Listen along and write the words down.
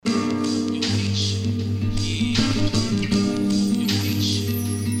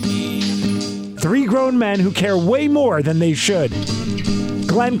Three grown men who care way more than they should.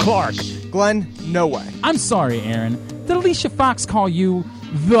 Glenn Clark. Glenn, no way. I'm sorry, Aaron. Did Alicia Fox call you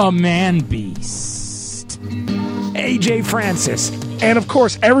the Man Beast? AJ Francis. And, of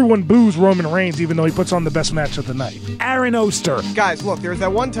course, everyone boos Roman Reigns, even though he puts on the best match of the night. Aaron Oster. Guys, look, there's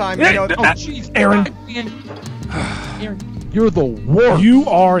that one time, Aaron. Aaron, you're the worst. You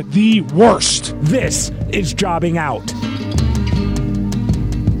are the worst. This is Jobbing Out.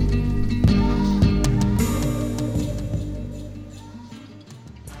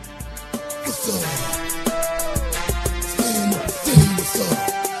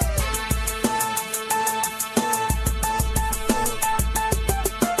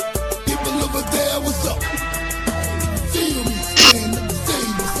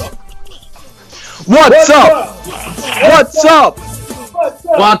 What's up? What's up?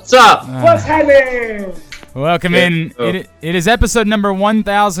 What's up? What's happening? Welcome in. It is episode number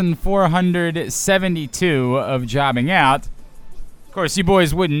 1472 of Jobbing Out. Of course, you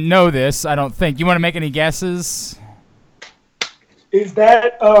boys wouldn't know this, I don't think. You want to make any guesses? Is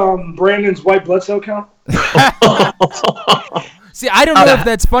that Brandon's white blood cell count? See, I don't know if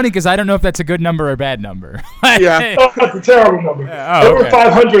that's funny because I don't know if that's a good number or a bad number. Yeah. Oh, that's a terrible number. Oh, Over okay.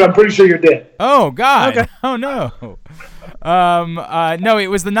 500, I'm pretty sure you're dead. Oh, God. Okay. Oh, no. No, it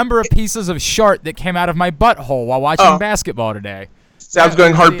was the number of pieces of shart that came out of my butthole while watching basketball today. Sounds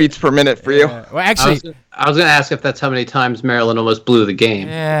going heartbeats per minute for you. Well, actually, I was going to ask if that's how many times Maryland almost blew the game.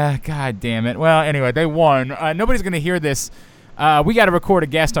 yeah, God damn it. Well, anyway, they won. Nobody's going to hear this. We got to record a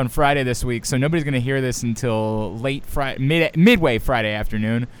guest on Friday this week, so nobody's going to hear this until late midway Friday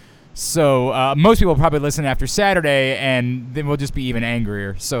afternoon. So most people will probably listen after Saturday, and then we'll just be even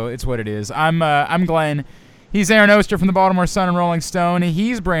angrier. So it's what it is. I'm Glenn. He's Aaron Oster from the Baltimore Sun and Rolling Stone.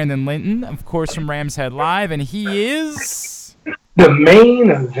 He's Brandon Linton, of course, from Rams Head Live, and he is The main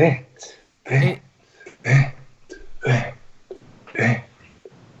event.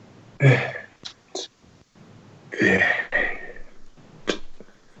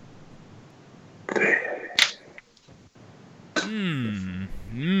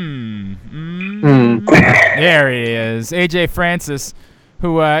 There he is, AJ Francis,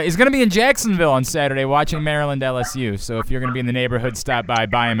 who is going to be in Jacksonville on Saturday watching Maryland LSU. So if you're going to be in the neighborhood, stop by,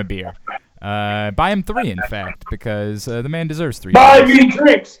 buy him a beer. Buy him 3, in fact, because the man deserves 3. Buy me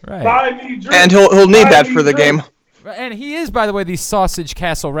drinks. Right. Buy me drinks. And he'll need Buy that me for the drinks. game. And he is, by the way, the Sausage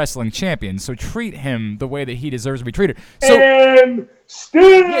Castle Wrestling Champion, so treat him the way that he deserves to be treated. So, And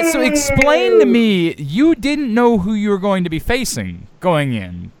still. yeah, so explain to me, you didn't know who you were going to be facing going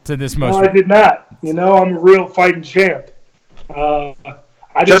in to this No, most... I did not. You know, I'm a real fighting champ. I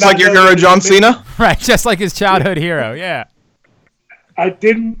did Just not like your know hero, that John it was- Cena? Right, just like his childhood hero, yeah. I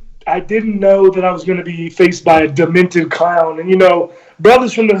didn't know that I was going to be faced by a demented clown. And, you know,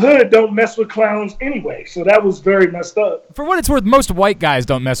 brothers from the hood don't mess with clowns anyway. So that was very messed up. For what it's worth, most white guys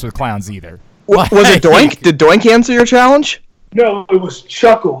don't mess with clowns either. Was it Doink? Did Doink answer your challenge? No, it was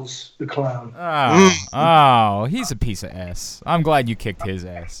Chuckles, the clown. Oh, he's a piece of S. I'm glad you kicked his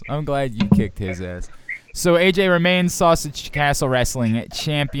ass. So AJ remains Sausage Castle Wrestling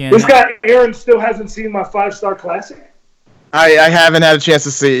champion. This guy, Aaron, still hasn't seen my 5-star classic. I haven't had a chance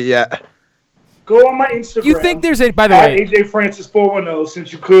to see it yet. Go on my Instagram. You think there's a... By the at way... AJ Francis 410,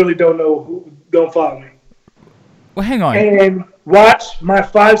 since you clearly don't follow me. Well, hang on. And watch my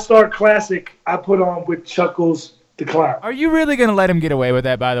 5-star classic I put on with Chuckles the Clown. Are you really going to let him get away with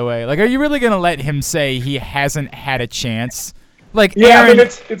that, by the way? Like, are you really going to let him say he hasn't had a chance? Like, Yeah, Aaron... I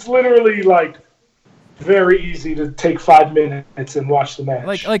mean, it's literally like very easy to take 5 minutes and watch the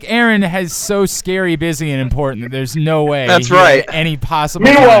match. Like Aaron has so scary, busy, and important that there's no way That's he had right. any possible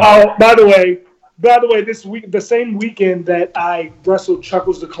time. Meanwhile, by the way, this week, the same weekend that I wrestled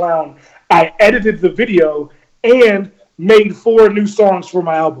Chuckles the Clown, I edited the video and made 4 new songs for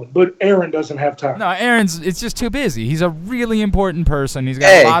my album. But Aaron doesn't have time. No, it's just too busy. He's a really important person. He's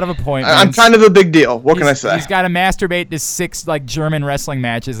got a lot of appointments. I'm kind of a big deal. What can I say? He's got to masturbate to 6 like German wrestling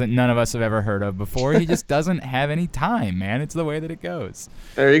matches that none of us have ever heard of before. He just doesn't have any time, man. It's the way that it goes.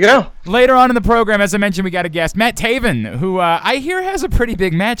 There you go. Later on in the program, as I mentioned, we got a guest, Matt Taven, who I hear has a pretty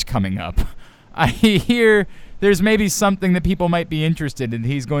big match coming up. I hear there's maybe something that people might be interested in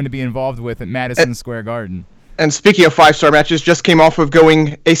he's going to be involved with at Madison Square Garden. And speaking of 5-star matches, just came off of going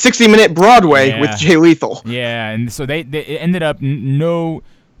a 60-minute Broadway with Jay Lethal. Yeah, and so they ended up there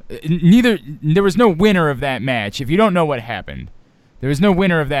was no winner of that match. If you don't know what happened, there was no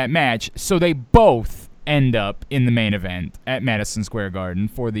winner of that match, so they both end up in the main event at Madison Square Garden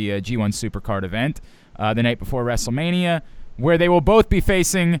for the G1 Supercard event the night before WrestleMania, where they will both be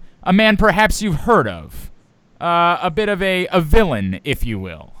facing a man perhaps you've heard of, a bit of a villain, if you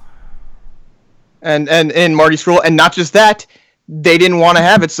will. and Marty Scurll, and not just that, they didn't want to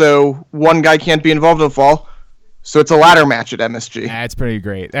have it, so one guy can't be involved in the fall. So it's a ladder match at MSG. That's pretty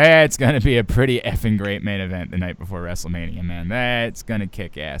great. That's going to be a pretty effing great main event the night before WrestleMania, man. That's going to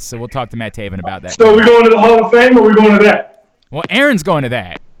kick ass. So we'll talk to Matt Taven about that. So are we going to the Hall of Fame or are we going to that? Well, Aaron's going to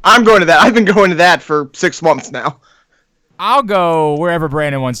that. I'm going to that. I've been going to that for 6 months now. I'll go wherever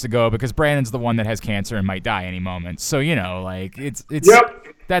Brandon wants to go because Brandon's the one that has cancer and might die any moment. So, it's Yep.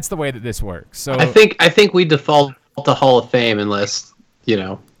 That's the way that this works. So I think we default to Hall of Fame unless,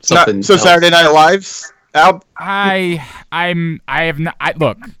 something So else. Saturday Night Live's out? I have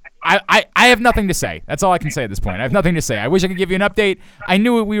nothing to say. That's all I can say at this point. I have nothing to say. I wish I could give you an update. I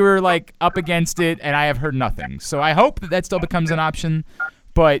knew we were up against it, and I have heard nothing. So I hope that still becomes an option,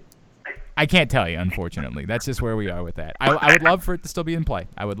 but I can't tell you, unfortunately. That's just where we are with that. I would love for it to still be in play.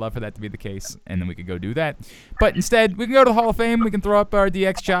 I would love for that to be the case, and then we could go do that. But instead, we can go to the Hall of Fame. We can throw up our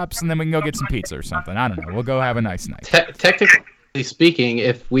DX chops, and then we can go get some pizza or something. I don't know. We'll go have a nice night. Technically speaking,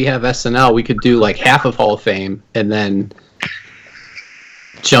 if we have SNL, we could do half of Hall of Fame and then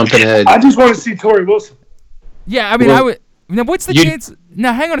jump in I just want to see Tori Wilson. Yeah, I mean, I would. Now, what's the chance?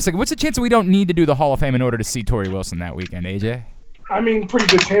 Now, hang on a second. What's the chance that we don't need to do the Hall of Fame in order to see Tori Wilson that weekend, AJ? I mean, pretty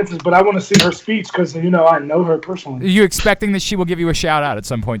good chances, but I want to see her speech because, I know her personally. Are you expecting that she will give you a shout-out at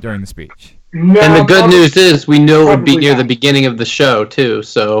some point during the speech? No, And the good news is we know it would be Probably near not. the beginning of the show, too.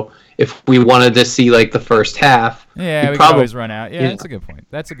 So if we wanted to see, the first half, Yeah, we can probably always run out. Yeah, yeah. that's a good point.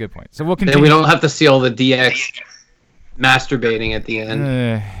 That's a good point. So we'll then continue. we don't have to see all the DX masturbating at the end.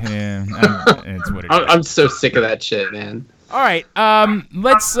 It's what it is. I'm so sick of that shit, man. All right,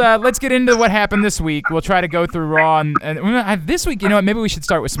 let's get into what happened this week. We'll try to go through Raw and this week. You know what? Maybe we should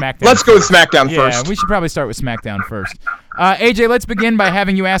start with SmackDown. Let's go with SmackDown Yeah, first. we should probably start with SmackDown first. AJ, let's begin by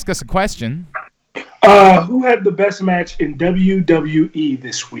having you ask us a question. Who had the best match in WWE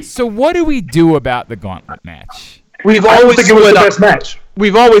this week? So, what do we do about the Gauntlet match? We've I don't always think it was the split best up. match.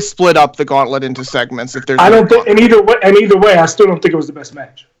 We've always split up the gauntlet into segments. If there's, I don't think, and either way, I still don't think it was the best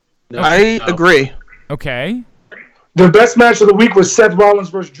match. I agree. Okay. The best match of the week was Seth Rollins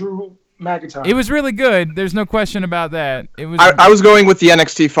versus Drew McIntyre. It was really good. There's no question about that. It was. I was going with the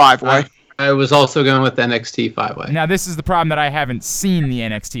NXT 5-way. I was also going with NXT 5-way. Now, this is the problem that I haven't seen the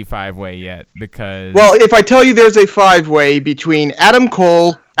NXT 5-way yet because. Well, if I tell you there's a 5-way between Adam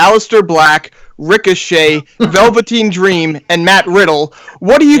Cole, Aleister Black, Ricochet, Velveteen Dream, and Matt Riddle,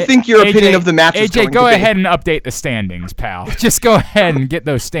 what do you think your opinion of the match is going AJ, go to be? ahead and update the standings, pal. Just go ahead and get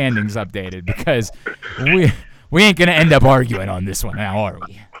those standings updated because we ain't going to end up arguing on this one now, are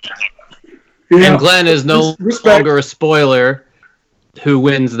we? Yeah. And Glenn is no Respect. longer a spoiler who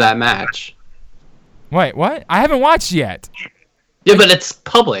wins that match. Wait, what? I haven't watched yet. Yeah, but it's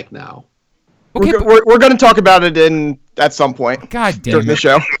public now. Okay, We're going to talk about it at some point God during damn the it.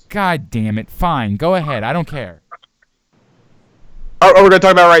 show. God damn it. Fine. Go ahead. I don't care. Are we going to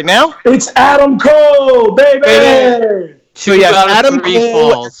talk about it right now? It's Adam Cole, baby! So yes, Two out of Adam 3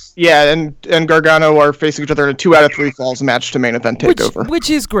 Cole, falls. yeah, and Gargano are facing each other in a 2 out of 3 falls match to main event takeover. Which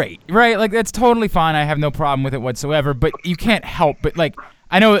is great, right? Like, that's totally fine. I have no problem with it whatsoever, but you can't help but,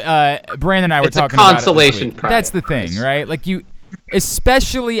 I know Brandon and I were It's a talking about it consolation this week. prize. That's the thing, right?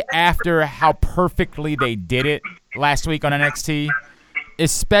 Especially after how perfectly they did it last week on NXT,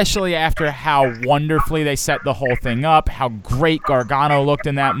 especially after how wonderfully they set the whole thing up, how great Gargano looked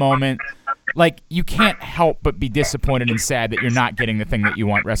in that moment. You can't help but be disappointed and sad that you're not getting the thing that you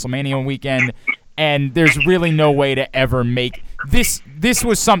want WrestleMania weekend, and there's really no way to ever make this. This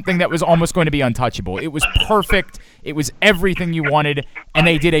was something that was almost going to be untouchable. It was perfect. It was everything you wanted, and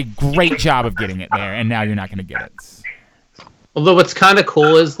they did a great job of getting it there, and now you're not going to get it. Although what's kind of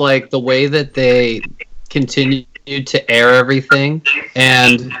cool is the way that they continued to air everything,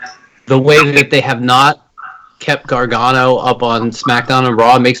 and the way that they have not kept Gargano up on SmackDown and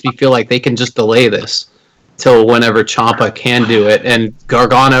Raw makes me feel like they can just delay this till whenever Ciampa can do it. And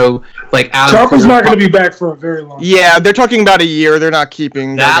Gargano, Ciampa's not going to be back for a very long time. Yeah, they're talking about a year. They're not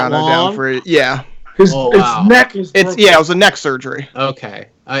keeping That Gargano long? down for it. Yeah. His wow. neck is broken. It was a neck surgery. Okay,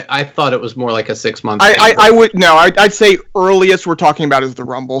 I thought it was more like a 6-month. I'd say earliest we're talking about is the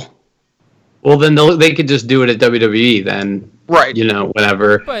Rumble. Well, then they could just do it at WWE then. Right.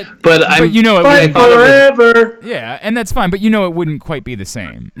 Whenever. But I'm, you know it Fight wouldn't, forever. yeah, and that's fine. But you know it wouldn't quite be the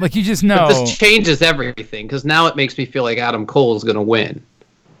same. You just know. But this changes everything because now it makes me feel like Adam Cole is going to win.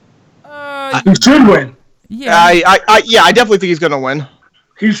 He should win. Yeah, I definitely think he's going to win.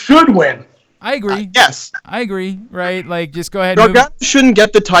 He should win. I agree. Yes. I agree. Right? Just go ahead. And Gargano shouldn't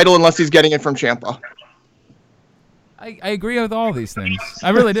get the title unless he's getting it from Ciampa. I agree with all these things. I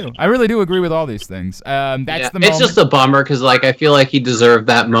really do. I really do agree with all these things. That's the moment. It's just a bummer because, like, I feel like he deserved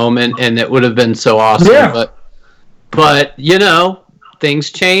that moment, and it would have been so awesome. Yeah. But you know, things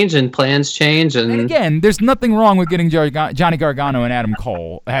change and plans change, And again, there's nothing wrong with getting Johnny Gargano and Adam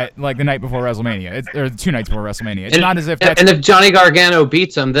Cole like the night before WrestleMania, or 2 nights before WrestleMania. It's not as if that's... And if Johnny Gargano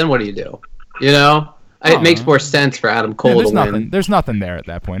beats him, then what do you do? You know, it makes more sense for Adam Cole to win. There's nothing there at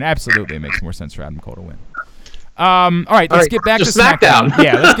that point. Absolutely, it makes more sense for Adam Cole to win. All right, let's get back to SmackDown.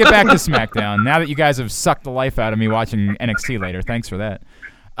 Yeah, let's get back to SmackDown. Now that you guys have sucked the life out of me watching NXT later, thanks for that.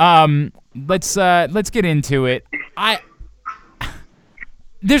 Let's get into it. I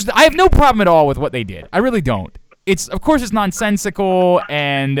have no problem at all with what they did. I really don't. Of course it's nonsensical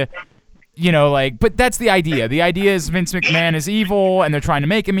and but that's the idea. The idea is Vince McMahon is evil and they're trying to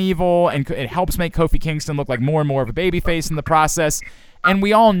make him evil, and it helps make Kofi Kingston look like more and more of a babyface in the process. And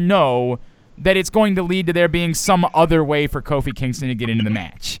we all know that it's going to lead to there being some other way for Kofi Kingston to get into the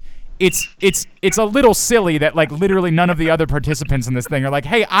match. It's a little silly that like literally none of the other participants in this thing are like,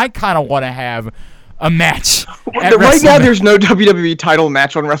 hey, I kind of want to have a match. Right now, there's no WWE title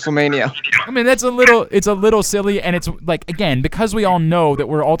match on WrestleMania. I mean, it's a little silly, and it's like, again, because we all know that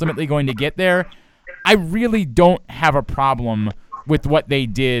we're ultimately going to get there, I really don't have a problem with what they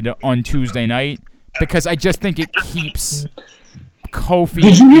did on Tuesday night, because I just think it keeps Kofi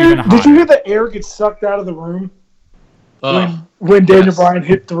even higher. Did you hear the air get sucked out of the room when Daniel Bryan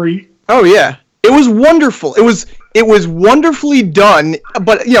hit 3? Oh yeah, it was wonderful. It was wonderfully done.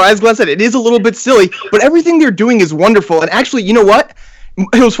 But as Glenn said, it is a little bit silly. But everything they're doing is wonderful. And actually, you know what?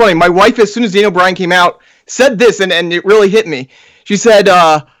 It was funny. My wife, as soon as Daniel Bryan came out, said this, and it really hit me. She said,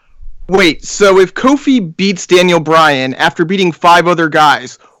 "Wait, so if Kofi beats Daniel Bryan after beating 5 other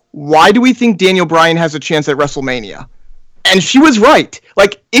guys, why do we think Daniel Bryan has a chance at WrestleMania?" And she was right.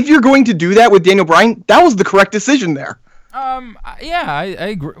 Like, if you're going to do that with Daniel Bryan, that was the correct decision there. Yeah, I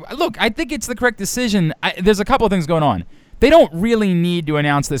agree. Look, I think it's the correct decision. There's a couple of things going on. They don't really need to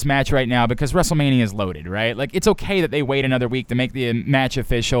announce this match right now because WrestleMania is loaded, right? Like, it's okay that they wait another week to make the match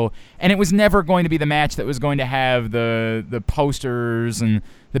official, and it was never going to be the match that was going to have the posters and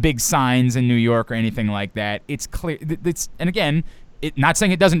the big signs in New York or anything like that. It's clear. And again, not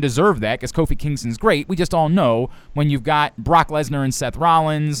saying it doesn't deserve that, because Kofi Kingston's great. We just all know when you've got Brock Lesnar and Seth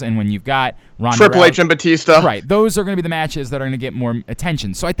Rollins, and when you've got Ronda Triple H and Batista. Right, those are going to be the matches that are going to get more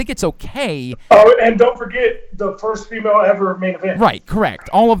attention. So I think it's okay. Oh, and don't forget the first female ever main event. Right, correct.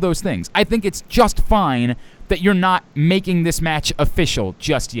 All of those things. I think it's just fine that you're not making this match official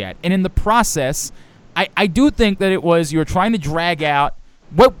just yet. And in the process, I do think that you were trying to drag out.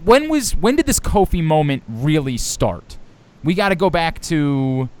 When did this Kofi moment really start? We got to go back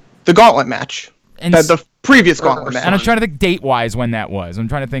to the Gauntlet match, the previous Gauntlet match. And I'm trying to think date-wise when that was. I'm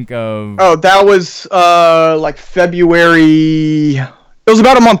trying to think of... Oh, that was like February... It was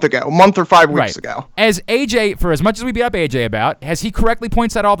about a month or 5 weeks ago. As AJ, for as much as we beat up AJ about, as he correctly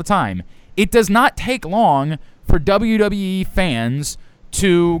points out all the time, it does not take long for WWE fans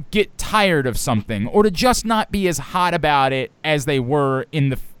to get tired of something or to just not be as hot about it as they were in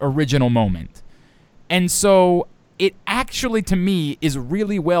the original moment. And so... it actually, to me, is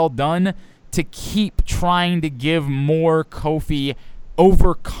really well done to keep trying to give more Kofi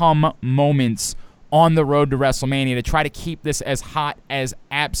overcome moments on the road to WrestleMania to try to keep this as hot as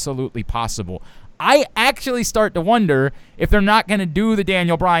absolutely possible. I actually start to wonder if they're not going to do the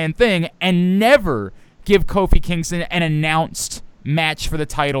Daniel Bryan thing and never give Kofi Kingston an announced match for the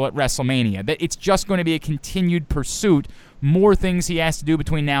title at WrestleMania. That it's just going to be a continued pursuit, more things he has to do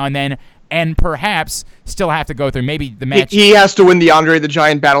between now and then, and perhaps still have to go through maybe the match. He has to win the Andre the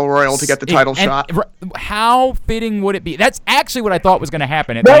Giant Battle Royal to get the title shot. How fitting would it be? That's actually what I thought was going to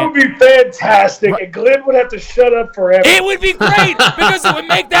happen. That would be fantastic, and Glenn would have to shut up forever. It would be great, because it would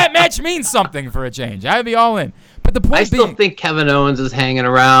make that match mean something for a change. I'd be all in. But the point I still think Kevin Owens is hanging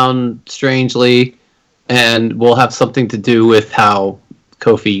around strangely, and will have something to do with how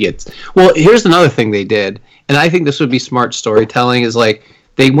Kofi gets... Well, here's another thing they did, and I think this would be smart storytelling, is like...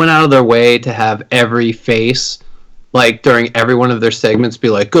 they went out of their way to have every face, like, during every one of their segments, be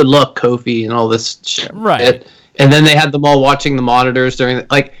like, good luck, Kofi, and all this shit. Right. And then they had them all watching the monitors during,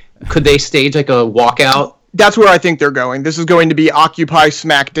 like, could they stage, like, a walkout? That's where I think they're going. This is going to be Occupy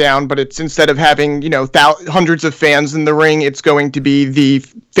SmackDown, but it's instead of having, hundreds of fans in the ring, it's going to be the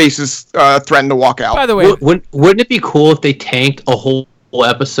faces threaten to walk out. By the way... Wouldn't it be cool if they tanked a whole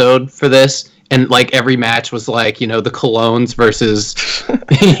episode for this? And, like, every match was, like, the Colognes versus,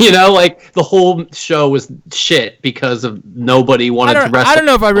 like, the whole show was shit because of nobody wanted to wrestle. I don't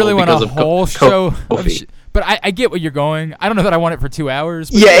know if I really want a whole show of But I get where you're going. I don't know that I want it for 2 hours.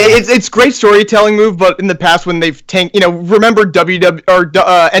 But Yeah, it's great storytelling move, but in the past when they've remember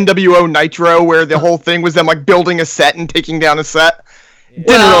NWO Nitro where the whole thing was them like building a set and taking down a set? Didn't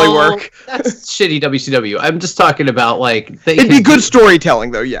really work. That's shitty WCW. I'm just talking about like it'd be good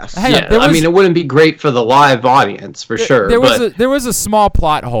storytelling though. Yes. I mean, it wouldn't be great for the live audience for sure. There was a small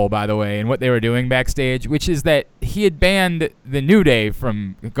plot hole, by the way, in what they were doing backstage, which is that he had banned the New Day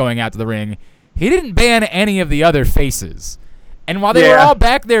from going out to the ring. He didn't ban any of the other faces. And while they were all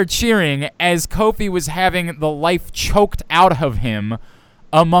back there cheering as Kofi was having the life choked out of him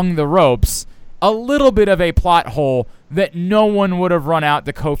among the ropes, a little bit of a plot hole that no one would have run out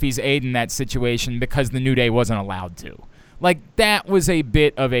to Kofi's aid in that situation because the New Day wasn't allowed to. Like, that was a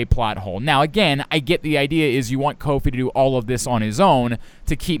bit of a plot hole. Now, again, I get the idea is you want Kofi to do all of this on his own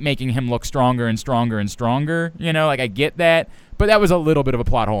to keep making him look stronger and stronger and stronger. You know, like, I get that. But that was a little bit of a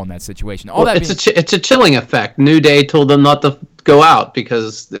plot hole in that situation. It's a chilling effect. New Day told them not to go out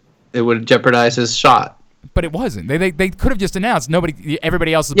because it would jeopardize his shot. But it wasn't. They could have just announced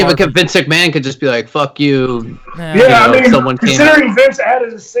everybody else is. Yeah, but Vince McMahon could just be like, "Fuck you." Someone considering Vince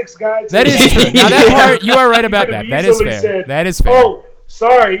added a 6th guy. That is true. Now that part, you are right about that. That is fair. That is fair. Oh,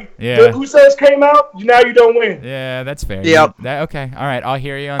 sorry. Yeah. The Usos came out. Now you don't win. Yeah, that's fair. Yep. Okay. All right. I'll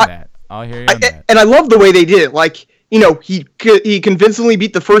hear you on that. And I love the way they did it. Like, you know, he convincingly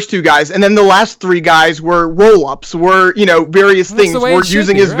beat the first 2 guys, and then the last 3 guys were roll-ups, were, you know, various things, were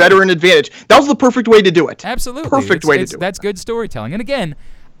using his veteran advantage. That was the perfect way to do it. Absolutely. Perfect way to do it. That's good storytelling. And again,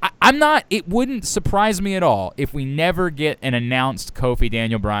 it wouldn't surprise me at all if we never get an announced Kofi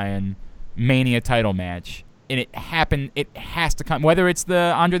Daniel Bryan Mania title match. And it has to come, whether it's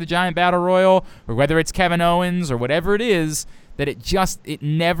the Andre the Giant Battle Royal or whether it's Kevin Owens or whatever it is, that it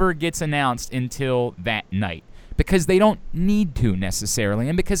never gets announced until that night. Because they don't need to necessarily,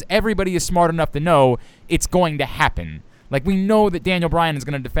 and because everybody is smart enough to know it's going to happen. Like, we know that Daniel Bryan is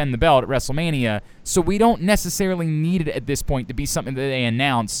going to defend the belt at WrestleMania, so we don't necessarily need it at this point to be something that they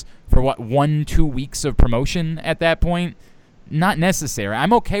announce for, 1-2 weeks of promotion at that point? Not necessary.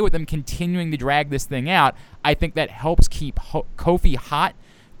 I'm okay with them continuing to drag this thing out. I think that helps keep Kofi hot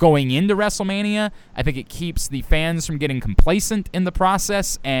going into WrestleMania. I think it keeps the fans from getting complacent in the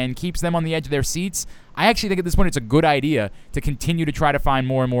process and keeps them on the edge of their seats. I actually think at this point it's a good idea to continue to try to find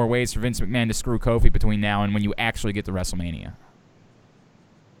more and more ways for Vince McMahon to screw Kofi between now and when you actually get to WrestleMania.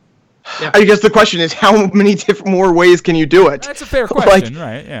 Yeah. I guess the question is, how many different more ways can you do it? That's a fair question,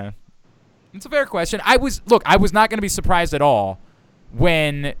 right? Yeah, it's a fair question. I was not going to be surprised at all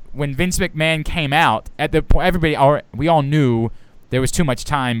when Vince McMahon came out at the point. We all knew there was too much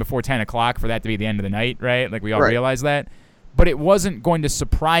time before 10 o'clock for that to be the end of the night, right? Like, we all realized that. But it wasn't going to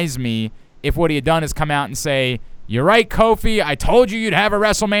surprise me if what he had done is come out and say, "You're right, Kofi, I told you you'd have a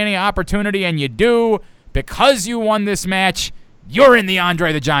WrestleMania opportunity, and you do. Because you won this match, you're in the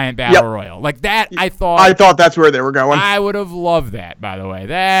Andre the Giant Battle Royal." Like that, I thought that's where they were going. I would have loved that, by the way.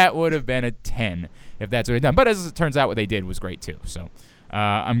 That would have been a 10 if that's what they'd done. But as it turns out, what they did was great, too. So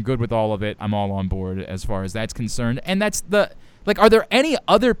I'm good with all of it. I'm all on board as far as that's concerned. And that's are there any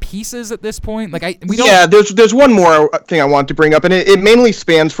other pieces at this point? There's one more thing I want to bring up, and it mainly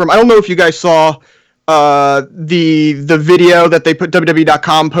spans from, I don't know if you guys saw the video that they put,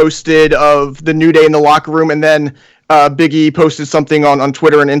 WWE.com posted of the New Day in the locker room, and then Big E posted something on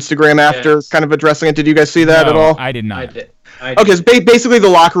Twitter and Instagram after, kind of addressing it. Did you guys see that at all? I did not. I did. Okay, so basically the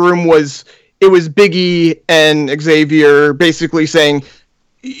locker room was Big E and Xavier basically saying,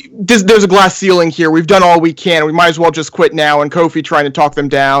 there's a glass ceiling here. We've done all we can. We might as well just quit now. And Kofi trying to talk them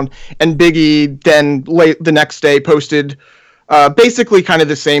down. And Big E then the next day posted basically kind of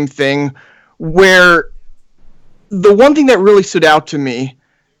the same thing, where the one thing that really stood out to me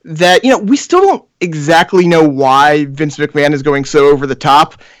that, we still don't exactly know why Vince McMahon is going so over the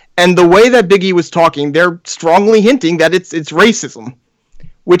top. And the way that Big E was talking, they're strongly hinting that it's racism,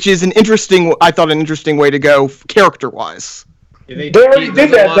 which is an interesting way to go character-wise. They already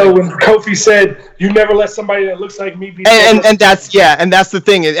did that though when Kofi said, "You never let somebody that looks like me be." And that's the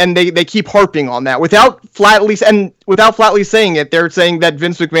thing, and they keep harping on that without flatly saying it. They're saying that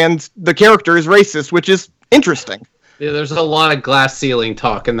Vince McMahon's the character is racist, which is interesting. Yeah, there's a lot of glass ceiling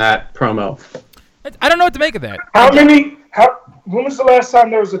talk in that promo. I don't know what to make of that. When was the last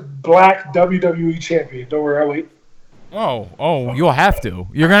time there was a black WWE champion? Don't worry, I'll wait. Oh, you'll have to.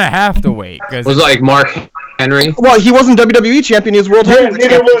 You're gonna have to wait. Was it like Mark Henry? Well, he wasn't WWE champion. He was World Heavyweight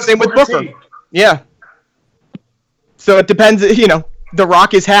champion. Same with Booker. Yeah. So it depends. The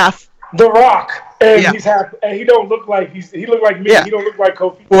Rock is half. The Rock, and he's half, and he don't look like he look like me. Yeah. He don't look like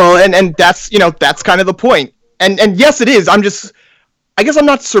Kofi. Well, and that's that's kind of the point. And yes, it is. I guess I'm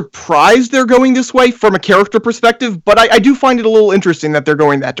not surprised they're going this way from a character perspective, but I do find it a little interesting that they're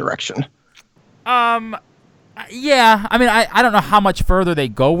going that direction. Yeah, I mean, I don't know how much further they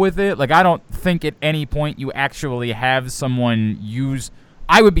go with it. Like, I don't think at any point you actually have someone use...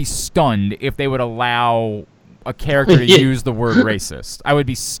 I would be stunned if they would allow a character to use the word racist. I would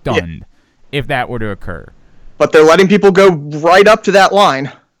be stunned if that were to occur. But they're letting people go right up to that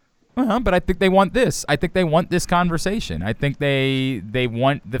line. But I think they want this. I think they want this conversation. I think they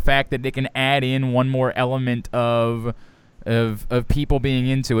want the fact that they can add in one more element of people being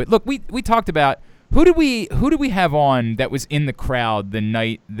into it. Look, we talked about who did we have on that was in the crowd the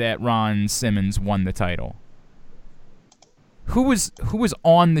night that Ron Simmons won the title? Who was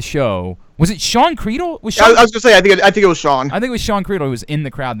on the show? Was it Sean Creedle? I was gonna say I think it was Sean. I think it was Sean Creedle who was in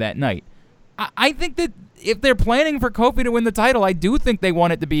the crowd that night. I think that if they're planning for Kofi to win the title, I do think they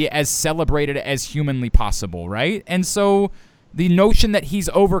want it to be as celebrated as humanly possible, right? And so the notion that he's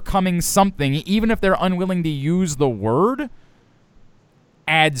overcoming something, even if they're unwilling to use the word,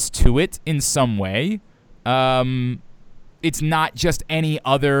 adds to it in some way. It's not just any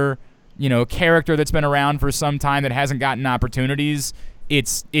other, character that's been around for some time that hasn't gotten opportunities.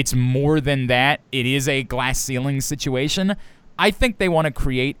 It's more than that. It is a glass ceiling situation. I think they want to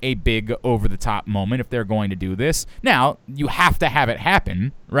create a big over-the-top moment if they're going to do this. Now, you have to have it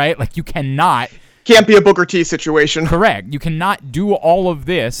happen, right? Like, you cannot... Can't be a Booker T situation. Correct. You cannot do all of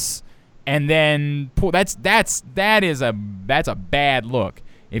this and then pull... That's a bad look.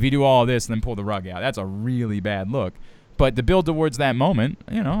 If you do all of this and then pull the rug out, that's a really bad look. But to build towards that moment,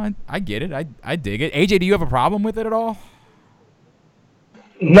 I get it. I dig it. AJ, do you have a problem with it at all?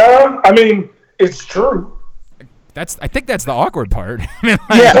 No, I mean, it's true. I think that's the awkward part. That's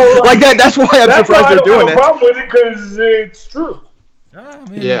why I'm surprised they're doing it. I have a problem with it because it's true.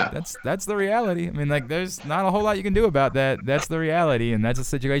 That's the reality. I mean, there's not a whole lot you can do about that. That's the reality, and that's the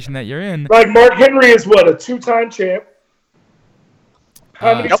situation that you're in. Like, Mark Henry is what, a 2-time champ?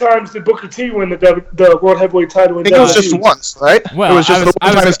 How many times did Booker T win the World Heavyweight title? I think it was just once, right? Well, it was just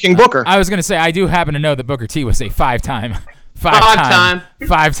one time as King Booker. I was going to say, I do happen to know that Booker T was a five-time. Yes.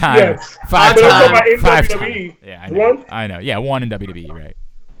 Five-time. WWE. Yeah, I know. I know. Yeah, one in WWE, right?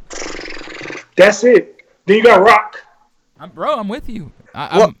 That's it. Then you got Rock. I'm with you.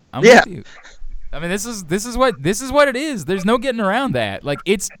 I'm with you. I mean, this is what it is. There's no getting around that. Like,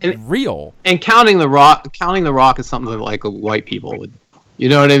 it's real. And counting the Rock is something that like white people would. You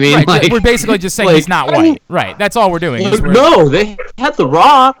know what I mean? Right, like, we're basically just saying he's not white. Right. That's all we're doing. No, they had The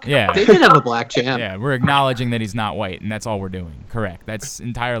Rock. Yeah. They did have a black champ. Yeah, we're acknowledging that he's not white, and that's all we're doing. Correct. That's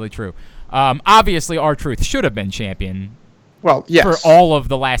entirely true. Obviously, R-Truth should have been champion. Well, yes. For all of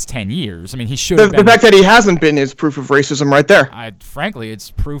the last 10 years. I mean, he should have been. The fact that he hasn't been is proof of racism right there. Frankly, it's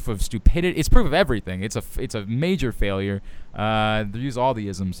proof of stupidity. It's proof of everything. It's a major failure. They use all the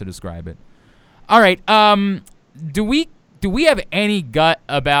isms to describe it. All right. Do we have any gut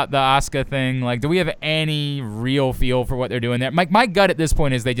about the Asuka thing? Like, do we have any real feel for what they're doing there? My gut at this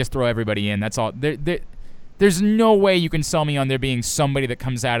point is they just throw everybody in. That's all. There's no way you can sell me on there being somebody that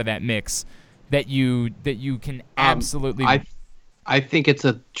comes out of that mix that you can absolutely. I think it's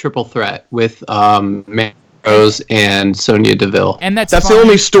a triple threat with Mandy Rose and Sonya Deville. And that's the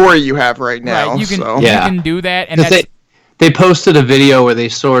only story you have right now. Right, you can do that. And they posted a video where they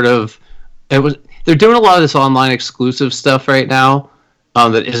they're doing a lot of this online exclusive stuff right now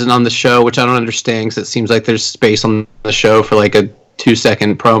that isn't on the show, which I don't understand because it seems like there's space on the show for like a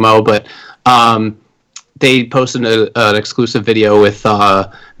 2-second promo. But they posted an exclusive video with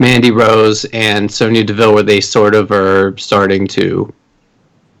Mandy Rose and Sonya Deville where they sort of are starting to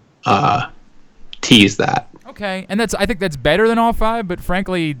tease that. Okay, and I think that's better than all 5, but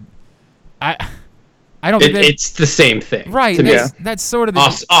frankly, I don't think it's the same thing. Right. That's sort of the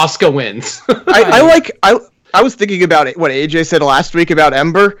Asuka wins. I was thinking about it, what AJ said last week about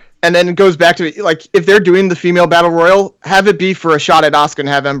Ember, and then it goes back to, like, if they're doing the female battle royal, have it be for a shot at Asuka and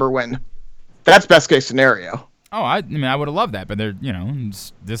have Ember win. That's best case scenario. Oh, I mean, I would have loved that, but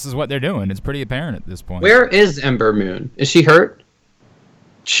this is what they're doing. It's pretty apparent at this point. Where is Ember Moon? Is she hurt?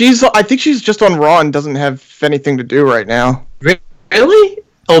 I think she's just on Raw and doesn't have anything to do right now. Really?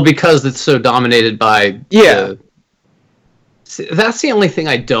 Oh, because it's so dominated by... Yeah. That's the only thing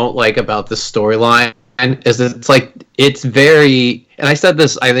I don't like about this storyline, is it's very... And I said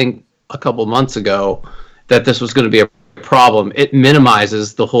this, I think, a couple months ago, that this was going to be a problem. It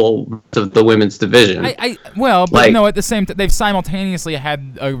minimizes the whole rest of the women's division. At the same time, they've simultaneously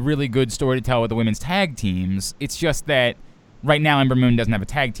had a really good story to tell with the women's tag teams. It's just that right now Ember Moon doesn't have a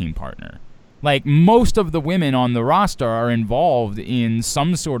tag team partner. Like, most of the women on the roster are involved in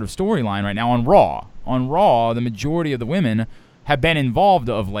some sort of storyline right now on Raw. On Raw, the majority of the women have been involved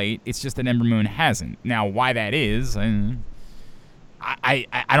of late. It's just that Ember Moon hasn't. Now, why that is, I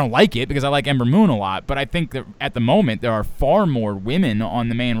don't like it because I like Ember Moon a lot, but I think that at the moment there are far more women on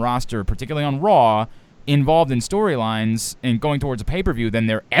the main roster, particularly on Raw, involved in storylines and going towards a pay-per-view than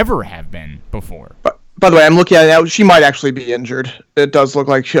there ever have been before. By the way, I'm looking at it now. She might actually be injured. It does look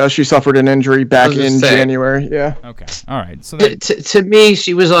like she suffered an injury back in January. Yeah. Okay. All right. So to me,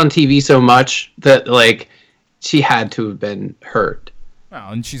 she was on TV so much that like she had to have been hurt.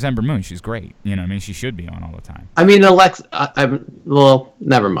 Well, and she's Ember Moon. She's great. You know, I mean, she should be on all the time. I mean, well,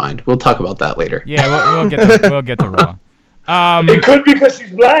 never mind. We'll talk about that later. Yeah, we'll get to Raw. It could be because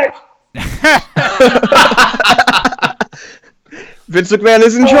she's black. Vince McMahon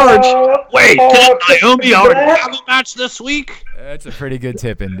is in charge. Wait, Naomi already have a match this week? That's a pretty good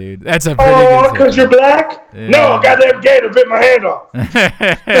tip-in, dude. That's a pretty good tip-in. Because you're black? Yeah. No, goddamn gator bit my hand off.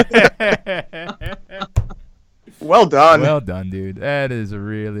 Well done. Well done, dude. That is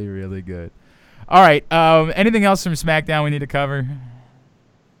really, really good. All right. Anything else from SmackDown we need to cover?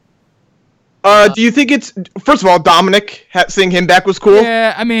 Do you think it's first of all Dominic seeing him back was cool?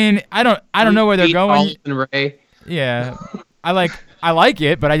 Yeah, I mean, I don't know where they're going. Ray. Yeah, I like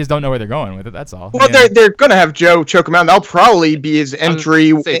it, but I just don't know where they're going with it. That's all. Well, yeah. they're gonna have Joe choke him out. And that'll probably be his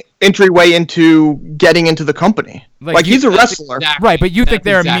entryway into getting into the company. Like he's a wrestler, right? But you think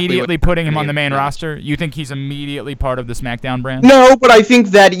they're immediately putting him on the main roster? You think he's immediately part of the SmackDown brand? No, but I think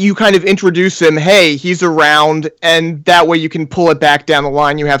that you kind of introduce him. Hey, he's around, and that way you can pull it back down the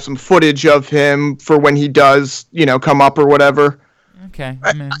line. You have some footage of him for when he does, come up or whatever. Okay.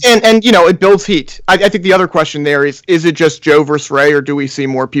 And it builds heat. I think the other question there is it just Joe versus Ray, or do we see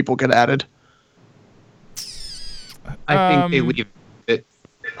more people get added? I think they leave it.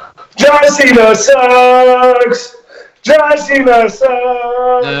 John Cena sucks. John Cena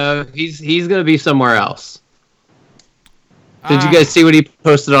sucks. He's gonna be somewhere else. Did you guys see what he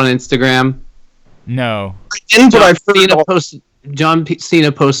posted on Instagram? No. John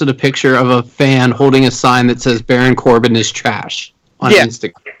Cena posted a picture of a fan holding a sign that says Baron Corbin is trash on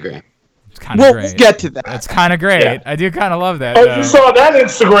Instagram. It's kind of great. We'll get to that. That's kind of great. Yeah. I do kind of love that. Oh, you saw that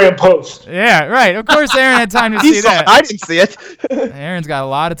Instagram post. Yeah, right. Of course, Aaron had time to see that. I didn't see it. Aaron's got a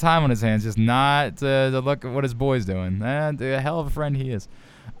lot of time on his hands, just not to look at what his boy's doing. A hell of a friend he is.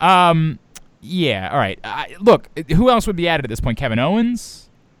 Yeah, all right. Look, who else would be added at this point? Kevin Owens?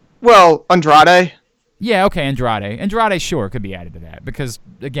 Well, Andrade. Yeah, okay, Andrade. Andrade, sure, could be added to that. Because,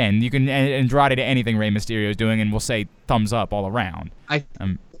 again, you can Andrade to anything Rey Mysterio is doing, and we'll say thumbs up all around.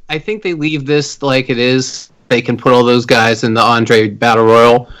 I think they leave this like it is. They can put all those guys in the Andre Battle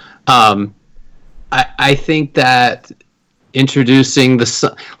Royal. I think that introducing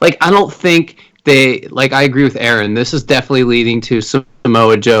I don't think they... I agree with Aaron. This is definitely leading to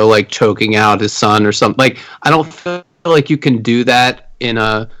Samoa Joe, choking out his son or something. I don't feel like you can do that in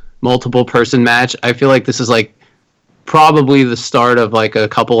a multiple person match. I feel like this is probably the start of a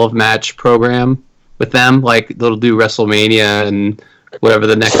couple of match program with them. They'll do WrestleMania and whatever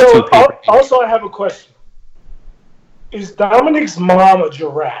the next two. Also, I have a question. Is Dominic's mom a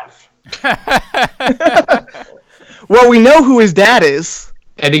giraffe? Well, we know who his dad is.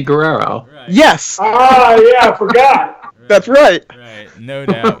 Eddie Guerrero. Right. Yes. Yeah, I forgot. Right. That's right. Right. No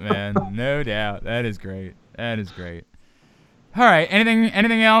doubt, man. No doubt. That is great. All right.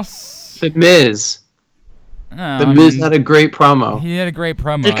 Anything else? The Miz. The Miz had a great promo. He had a great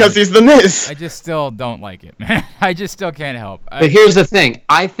promo. Because he's the Miz. I just still don't like it, man. I just still can't help. But here's the thing.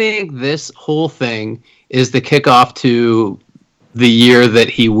 I think this whole thing is the kickoff to the year that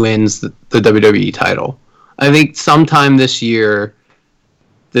he wins the WWE title. I think sometime this year,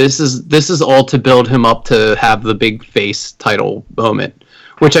 this is all to build him up to have the big face title moment,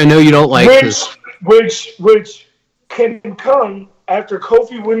 which I know you don't like. Which can come after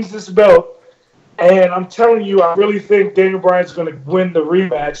Kofi wins this belt. And I'm telling you, I really think Daniel Bryan's going to win the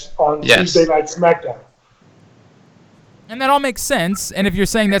rematch on Tuesday Night SmackDown. And that all makes sense. And if you're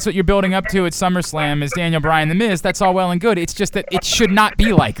saying that's what you're building up to at SummerSlam is Daniel Bryan The Miz, that's all well and good. It's just that it should not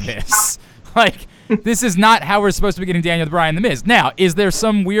be like this. This is not how we're supposed to be getting Daniel Bryan The Miz. Now, is there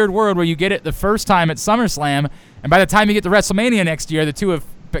some weird world where you get it the first time at SummerSlam, and by the time you get to WrestleMania next year, the two have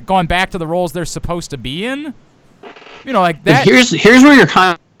gone back to the roles they're supposed to be in? That. Here's where you're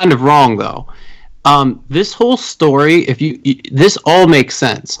kind of wrong, though. This whole story, this all makes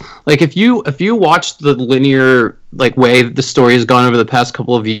sense. If you watch the linear way that the story has gone over the past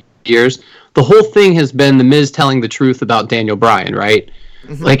couple of years, the whole thing has been the Miz telling the truth about Daniel Bryan, right?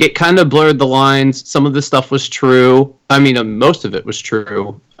 Mm-hmm. It kind of blurred the lines. Some of the stuff was true. I mean, most of it was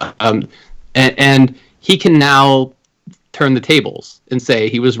true. And he can now turn the tables and say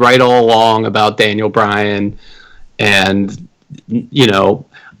he was right all along about Daniel Bryan, and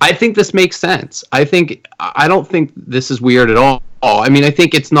I think this makes sense. I don't think this is weird at all. I mean, I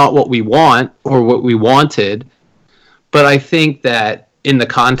think it's not what we want or what we wanted, but I think that in the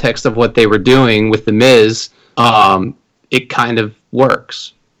context of what they were doing with The Miz, it kind of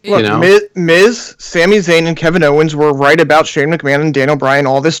works. Look, Miz, Sami Zayn, and Kevin Owens were right about Shane McMahon and Daniel Bryan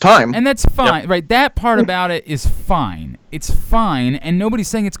all this time. And that's fine, right? That part about it is fine. It's fine, and nobody's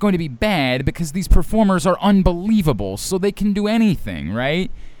saying it's going to be bad because these performers are unbelievable, so they can do anything,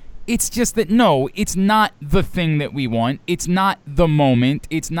 right? It's just that, no, it's not the thing that we want. It's not the moment.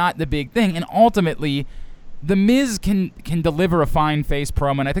 It's not the big thing. And ultimately, The Miz can deliver a fine face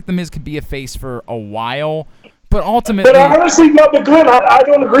promo, and I think The Miz could be a face for a while. But ultimately... But honestly, no, but Glenn, I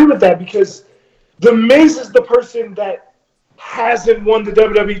don't agree with that because The Miz is the person that hasn't won the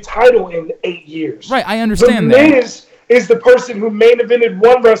WWE title in 8 years. Right, I understand that. The Miz is the person who main evented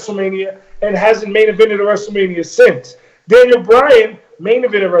one WrestleMania and hasn't main evented a WrestleMania since. Daniel Bryan main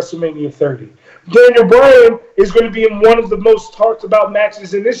evented WrestleMania 30. Daniel Bryan is going to be in one of the most talked about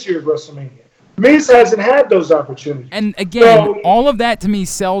matches in this year's WrestleMania. Miz hasn't had those opportunities. And again, all of that to me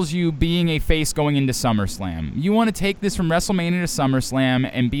sells you being a face going into SummerSlam. You want to take this from WrestleMania to SummerSlam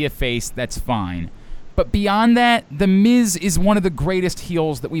and be a face, that's fine. But beyond that, The Miz is one of the greatest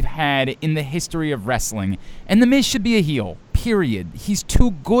heels that we've had in the history of wrestling. And The Miz should be a heel, period. He's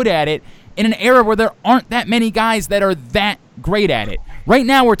too good at it in an era where there aren't that many guys that are that great at it. Right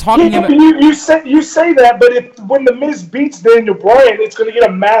now, we're talking about... You say that, but when The Miz beats Daniel Bryan, it's going to get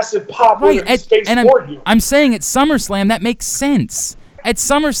a massive pop over his face for you. I'm saying at SummerSlam, that makes sense. At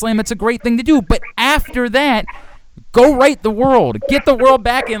SummerSlam, it's a great thing to do. But after that, go right the world. Get the world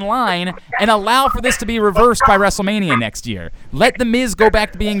back in line and allow for this to be reversed by WrestleMania next year. Let The Miz go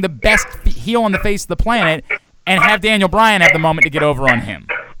back to being the best heel on the face of the planet and have Daniel Bryan have the moment to get over on him.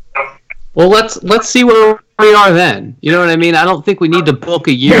 Well, let's see where we are then. You know what I mean? I don't think we need to book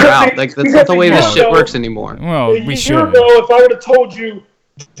a year out. Like that's not the way this shit works anymore. Well, we should. If I would have told you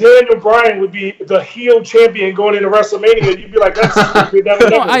Daniel Bryan would be the heel champion going into WrestleMania, you'd be like, "That's stupid."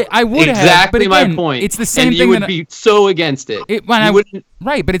 I would have. Exactly but again, my point. It's the same and thing. You would be so against it.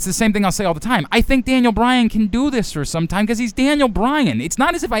 Right, but it's the same thing I'll say all the time. I think Daniel Bryan can do this for some time because he's Daniel Bryan. It's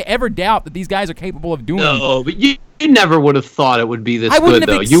not as if I ever doubt that these guys are capable of doing it. No, but you never would have thought it would be this good, though.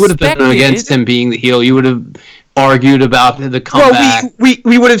 Expected. You would have been against him being the heel. You would have argued about the comeback. Well,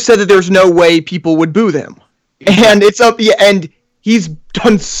 we would have said that there's no way people would boo them. And it's up, and he's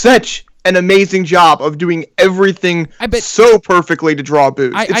done such an amazing job of doing everything so perfectly to draw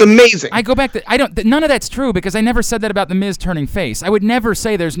boos. It's amazing. I go back to none of that's true because I never said that about The Miz turning face. I would never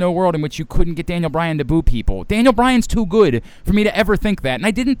say there's no world in which you couldn't get Daniel Bryan to boo people. Daniel Bryan's too good for me to ever think that, and I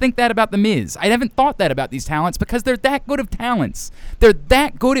didn't think that about The Miz. I haven't thought that about these talents because they're that good of talents. They're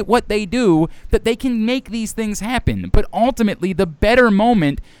that good at what they do that they can make these things happen. But ultimately, the better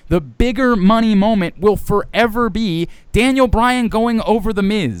moment, the bigger money moment will forever be Daniel Bryan going over The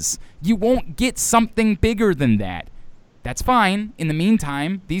Miz. You won't get something bigger than that. That's fine. In the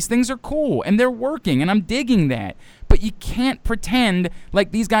meantime, these things are cool, and they're working, and I'm digging that. But you can't pretend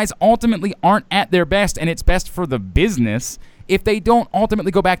like these guys ultimately aren't at their best, and it's best for the business if they don't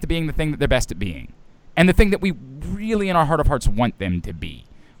ultimately go back to being the thing that they're best at being. And the thing that we really, in our heart of hearts, want them to be.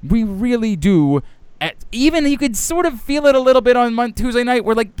 We really do. Even you could sort of feel it a little bit on Tuesday night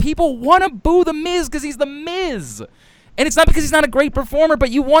where, like, people want to boo The Miz because he's The Miz. And it's not because he's not a great performer,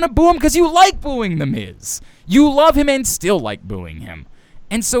 but you want to boo him because you like booing The Miz. You love him and still like booing him.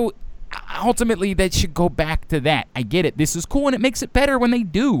 And so, ultimately, that should go back to that. I get it. This is cool, and it makes it better when they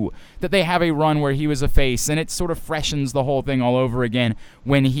do. That they have a run where he was a face, and it sort of freshens the whole thing all over again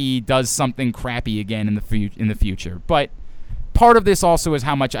when he does something crappy again in the future. But part of this also is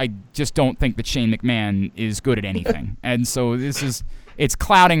how much I just don't think that Shane McMahon is good at anything. And so it's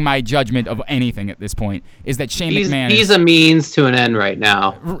clouding my judgment of anything at this point, is that Shane McMahon... He's a means to an end right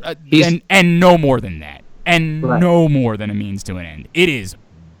now. And no more than that. And right. No more than a means to an end. It is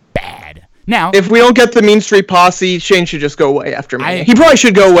bad. Now... If we don't get the Mean Street Posse, Shane should just go away after Mania. He probably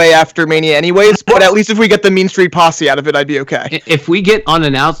should go away after Mania anyways, but at least if we get the Mean Street Posse out of it, I'd be okay. If we get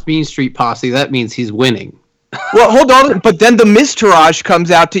unannounced Mean Street Posse, that means he's winning. Well, hold on, but then the Miztourage comes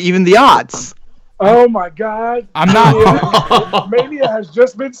out to even the odds. Oh my God! I'm not. Mania has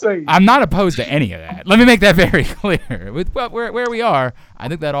just been saved. I'm not opposed to any of that. Let me make that very clear. With where we are, I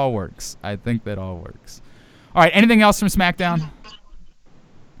think that all works. All right. Anything else from SmackDown?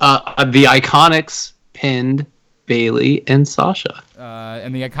 The Iconics pinned Bayley and Sasha.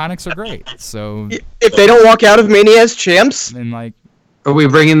 And the Iconics are great. So if they don't walk out of Mania as champs, then are we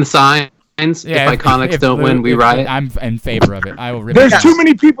bringing the sign? Yeah, if Iconics don't win, we riot. I'm in favor of it. I will. There's too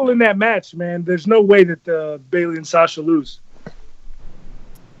many people in that match, man. There's no way that Bayley and Sasha lose.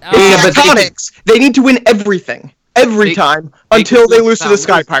 It's Iconics. They need to win everything every time until they lose to the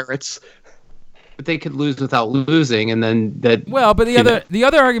Sky Pirates. But they could lose without losing, and then that. Well, but the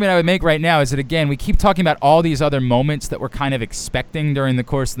other argument I would make right now is that, again, we keep talking about all these other moments that we're kind of expecting during the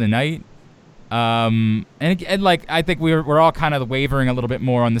course of the night. And like, I think we're all kind of wavering a little bit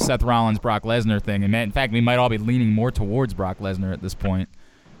more on the Seth Rollins Brock Lesnar thing, and in fact, we might all be leaning more towards Brock Lesnar at this point.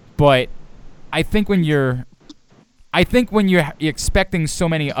 But I think when you're expecting so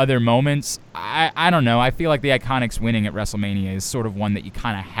many other moments, I don't know. I feel like the Iconics winning at WrestleMania is sort of one that you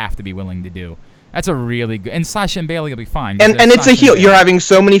kind of have to be willing to do. That's a really good, and Sasha and Bayley will be fine. And it's a heel. You're having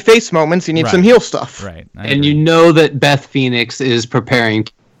so many face moments. You need some heel stuff. Right. And you know that Beth Phoenix is preparing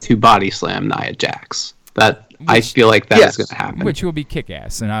to body slam Nia Jax. I feel like that is going to happen. Which will be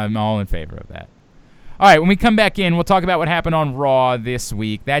kick-ass, and I'm all in favor of that. All right, when we come back in, we'll talk about what happened on Raw this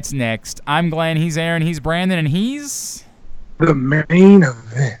week. That's next. I'm Glenn, he's Aaron, he's Brandon, and he's... the main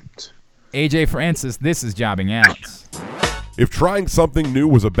event. AJ Francis, this is Jobbing Out. If trying something new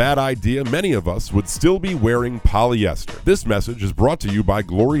was a bad idea, many of us would still be wearing polyester. This message is brought to you by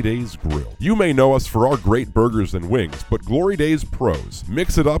Glory Days Grill. You may know us for our great burgers and wings, but Glory Days Pros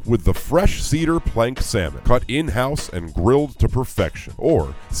mix it up with the fresh cedar plank salmon, cut in-house and grilled to perfection,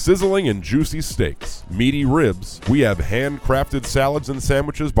 or sizzling and juicy steaks, meaty ribs. We have handcrafted salads and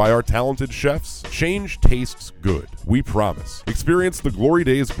sandwiches by our talented chefs. Change tastes good, we promise. Experience the Glory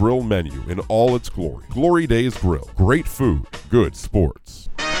Days Grill menu in all its glory. Glory Days Grill. Great food. Good sports.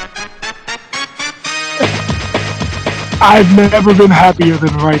 I've never been happier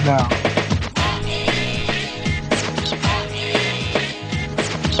than right now.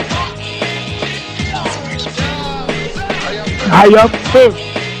 Hi up.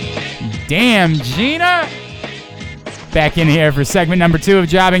 Damn, Gina. Back in here for segment number 2 of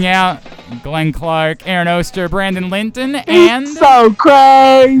Jobbing Out. Glenn Clark, Aaron Oster, Brandon Linton, and... It's so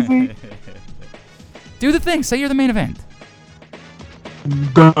crazy. Do the thing. Say you're the main event.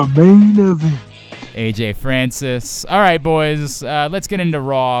 The main event. AJ Francis. All right, boys. Let's get into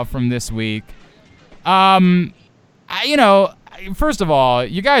Raw from this week. First of all,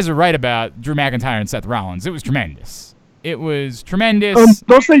 you guys are right about Drew McIntyre and Seth Rollins. It was tremendous. It was tremendous.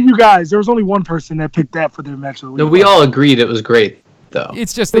 Don't say you guys. There was only one person that picked that for their match of the week. No, we all agreed it was great, though.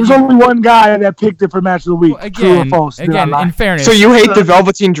 It's just there was only one guy that picked it for match of the week. Well, True or false? Again, in fairness. So you hate the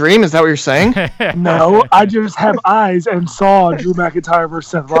Velveteen Dream? Is that what you're saying? No, I just have eyes and saw Drew McIntyre versus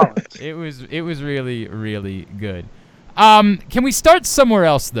Seth Rollins. It was really, really good. Can we start somewhere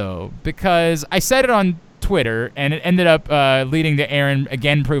else, though? Because I said it on Twitter, and it ended up leading to Aaron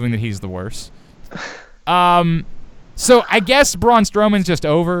again proving that he's the worst. So I guess Braun Strowman's just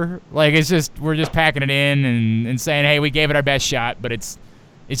over. Like, we're just packing it in and saying, hey, we gave it our best shot, but it's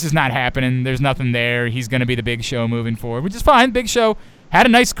just not happening. There's nothing there. He's going to be the Big Show moving forward, which is fine. Big Show had a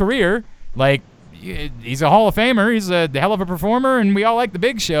nice career. Like, he's a Hall of Famer. He's a hell of a performer, and we all like the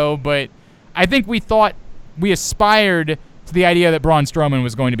Big Show, but I think we aspired to the idea that Braun Strowman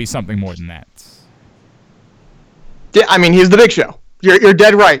was going to be something more than that. Yeah, I mean, he's the Big Show. You're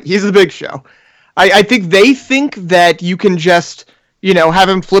dead right. He's the Big Show. I think they think that you can just, have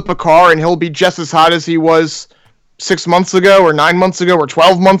him flip a car and he'll be just as hot as he was 6 months ago or 9 months ago or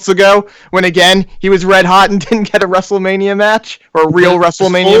 12 months ago when, again, he was red hot and didn't get a WrestleMania match or a real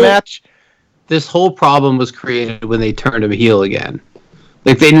WrestleMania match. This whole problem was created when they turned him heel again.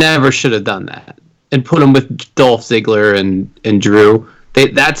 Like, they never should have done that and put him with Dolph Ziggler and Drew.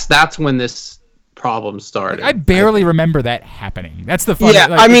 That's when this problem started. I barely remember that happening. That's the funny. Yeah,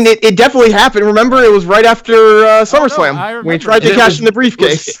 I mean, it definitely happened. Remember, it was right after SummerSlam when he tried to cash in the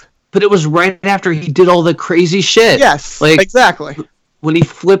briefcase. But it was right after he did all the crazy shit. Yes, exactly. When he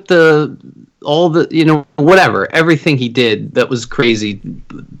flipped everything he did that was crazy,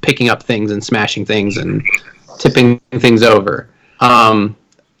 picking up things and smashing things and tipping things over. I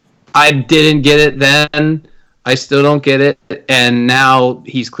didn't get it then. I still don't get it. And now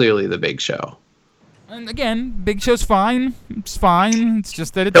he's clearly the Big Show. And again, Big Show's fine. It's fine. It's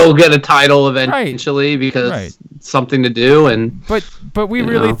just that he'll get a title eventually because it's something to do. But we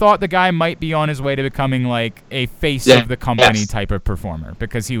really thought the guy might be on his way to becoming like a face of the company type of performer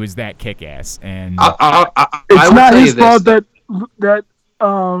because he was that kick-ass. And it's not his fault that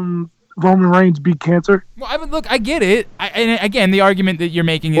Roman Reigns beat cancer. Well, I get it. And again, the argument that you're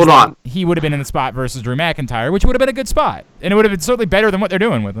making is that he would have been in the spot versus Drew McIntyre, which would have been a good spot, and it would have been certainly better than what they're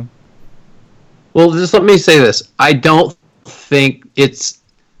doing with him. Well, just let me say this. I don't think it's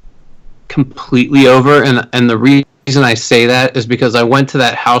completely over, and the reason I say that is because I went to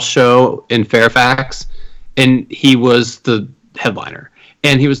that house show in Fairfax, and he was the headliner,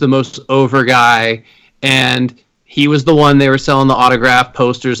 and he was the most over guy, and He was the one they were selling the autograph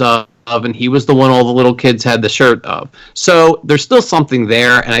posters of, and he was the one all the little kids had the shirt of. So there's still something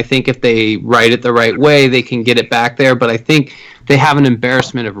there, and I think if they write it the right way, they can get it back there. But I think they have an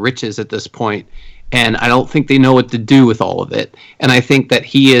embarrassment of riches at this point, and I don't think they know what to do with all of it. And I think that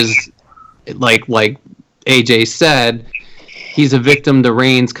he is, like AJ said, he's a victim to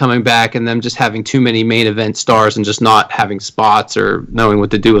Reigns coming back and them just having too many main event stars and just not having spots or knowing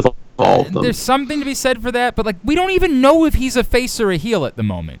what to do with all of them. There's something to be said for that, but like we don't even know if he's a face or a heel at the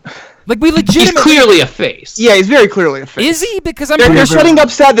moment. Like we legitimately, he's clearly a face. Yeah, he's very clearly a face. Is he? Because I'm They're setting up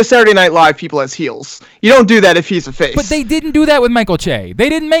the Saturday Night Live people as heels. You don't do that if he's a face. But they didn't do that with Michael Che. They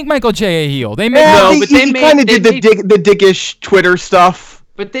didn't make Michael Che a heel. They made he kind of did the dickish Twitter stuff.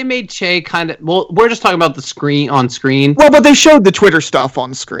 But they made Che kind of. Well, we're just talking about the on screen. Well, but they showed the Twitter stuff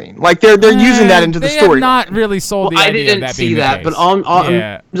on screen. Like they're using that into the story. They have not really sold the idea I didn't of that see being that, the but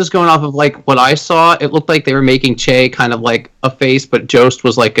case. I'm just going off of like what I saw. It looked like they were making Che kind of like a face, but Jost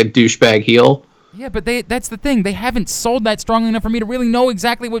was like a douchebag heel. Yeah, but that's the thing. They haven't sold that strongly enough for me to really know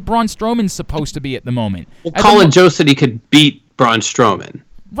exactly what Braun Strowman's supposed to be at the moment. Well, Colin Jost said he could beat Braun Strowman.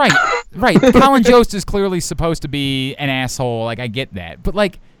 Right. Colin Jost is clearly supposed to be an asshole. Like, I get that. But,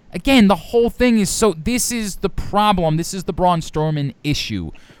 like, again, the whole thing is this is the problem. This is the Braun Strowman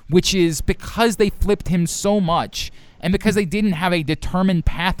issue, which is because they flipped him so much and because they didn't have a determined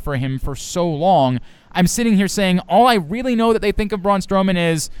path for him for so long, I'm sitting here saying all I really know that they think of Braun Strowman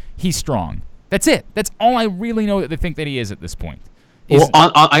is he's strong. That's it. That's all I really know that they think that he is at this point. Well,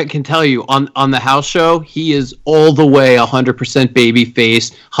 I can tell you, on the house show, he is all the way 100% baby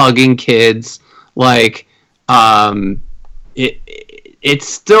face, hugging kids. Like, it's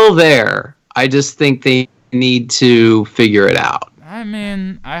still there. I just think they need to figure it out. I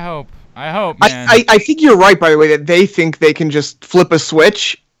mean, I hope, man. I think you're right, by the way, that they think they can just flip a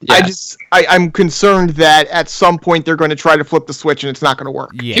switch. Yes. I'm concerned that at some point they're going to try to flip the switch and it's not going to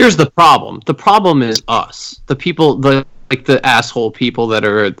work. Yeah. Here's the problem. The problem is us, the people, the asshole people that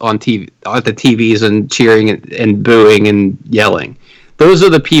are on TV, at the TVs and cheering and booing and yelling. Those are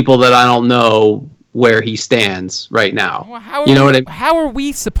the people that I don't know where he stands right now. Well, how are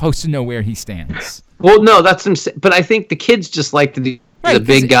we supposed to know where he stands? Well, no, that's but I think the kids just like the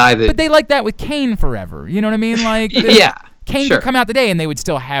big guy that. But they like that with Kane forever. You know what I mean? Like yeah. Kane could come out today and they would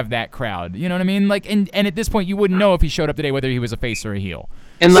still have that crowd. You know what I mean? Like, and at this point, you wouldn't know if he showed up today whether he was a face or a heel.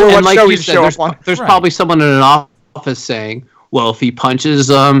 And like you said, there's probably someone in an office saying, "Well, if he punches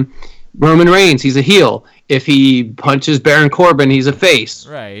Roman Reigns, he's a heel. If he punches Baron Corbin, he's a face.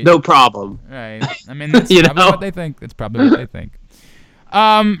 Right? No problem. Right? I mean, that's probably what they think. That's probably what they think."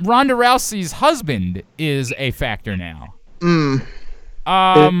 Ronda Rousey's husband is a factor now.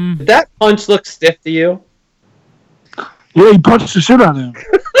 Did that punch look stiff to you? Yeah, he punched the shit out of him.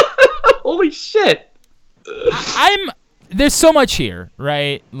 Holy shit. There's so much here,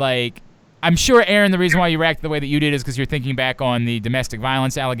 right? Like, I'm sure, Aaron, the reason why you reacted the way that you did is because you're thinking back on the domestic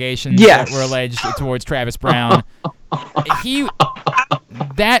violence allegations that were alleged towards Travis Brown.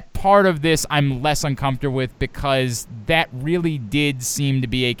 That part of this I'm less uncomfortable with because that really did seem to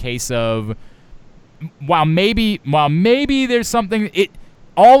be a case of while maybe there's something,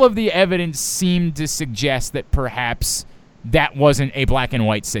 all of the evidence seemed to suggest that perhaps that wasn't a black and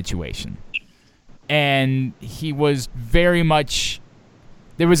white situation. And he was very much,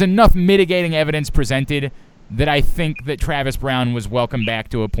 there was enough mitigating evidence presented that I think that Travis Brown was welcomed back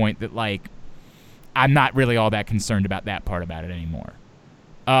to a point that, like, I'm not really all that concerned about that part about it anymore.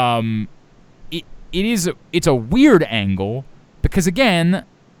 It's a weird angle because, again,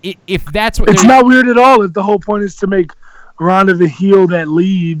 if that's what it's not weird at all if the whole point is to make Ronda the heel that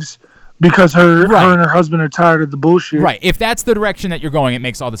leaves because her and her husband are tired of the bullshit. Right. If that's the direction that you're going, it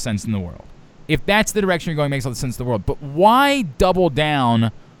makes all the sense in the world. If that's the direction you're going, it makes all the sense in the world. But why double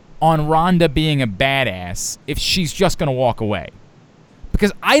down on Ronda being a badass if she's just going to walk away?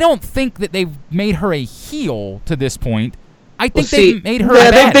 Because I don't think that they've made her a heel to this point. I think they've made her a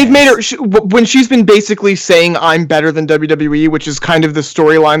badass. They've made her, when she's been basically saying, I'm better than WWE, which is kind of the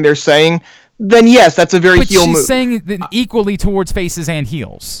storyline they're saying, then yes, that's a very heel move. But she's saying that equally towards faces and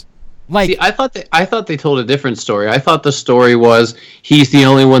heels. Like, see, I thought they told a different story. I thought the story was he's the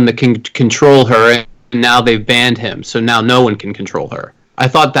only one that can control her, and now they've banned him, so now no one can control her. I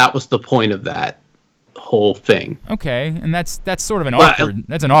thought that was the point of that whole thing. Okay, and that's sort of an awkward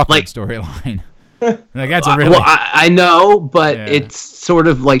storyline. Like, that's a really... Well, I know, but it's sort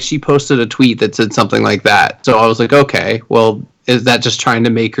of like she posted a tweet that said something like that. So I was like, okay, well, is that just trying to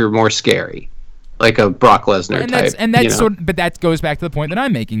make her more scary? Like a Brock Lesnar type. But that goes back to the point that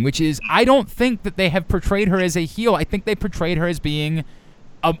I'm making, which is I don't think that they have portrayed her as a heel. I think they portrayed her as being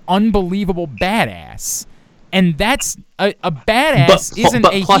an unbelievable badass. And that's a badass isn't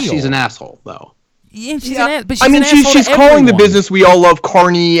but a plus heel. she's an asshole, though. Yeah, she's an ass, but she's I mean, an asshole she's to calling the everyone. business we all love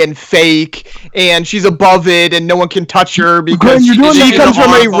corny and fake, and she's above it, and no one can touch her because Glenn, you're doing she the comes from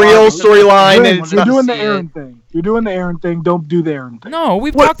a arm bar. real storyline. Glenn, And it's you're not, doing the see it. Aaron thing. You're doing the Aaron thing. Don't do the Aaron thing. No,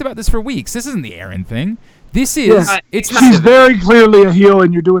 we've What? talked about this for weeks. This isn't the Aaron thing. This is Yeah. it's She's not. very clearly a heel,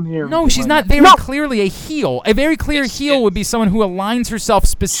 and you're doing the Aaron No, thing. she's not very clearly a heel. A very clear heel would be someone who aligns herself She's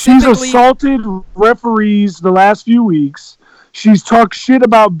specifically. assaulted referees the last few weeks. She's talked shit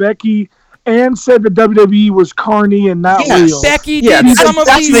about Becky and said that WWE was carny and not Yes. real. Becky Yeah, did that's- some of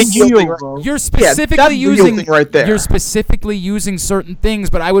that's these. the heel thing. bro. You're that's specifically the heel using thing right there. You're specifically using certain things,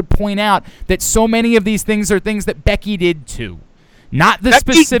 but I would point out that so many of these things are things that Becky did too. Not the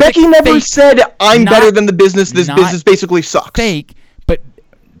specific Becky never fake, said, I'm not- better than the business. This not business basically sucks. fake, but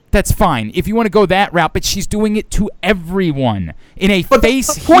that's fine if you want to go that route. But she's doing it to everyone in a But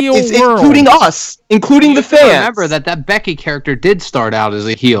face the point heel is, world, including us, including the fans. Remember that Becky character did start out as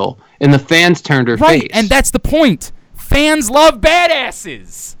a heel, and the fans turned her right? face. And that's the point. Fans love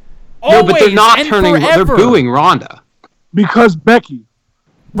badasses. no, but they're Always not and turning. forever. They're booing Ronda. Because Becky.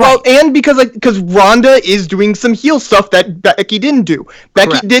 Well, and because Ronda is doing some heel stuff that Becky didn't do. Becky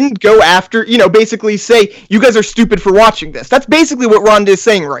Correct. didn't go after, basically say, you guys are stupid for watching this. That's basically what Ronda is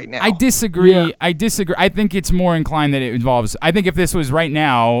saying right now. I disagree. Yeah. I disagree. I think it's more inclined that it involves. I think if this was right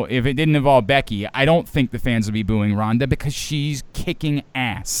now, if it didn't involve Becky, I don't think the fans would be booing Ronda because she's kicking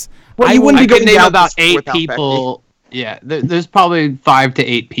ass. Well, I you wouldn't I be could going name down about this 8 without people. Yeah, there's probably 5 to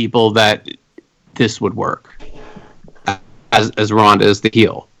 8 people that this would work. As Ronda is the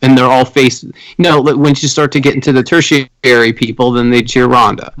heel, and they're all face. When you start to get into the tertiary people, then they cheer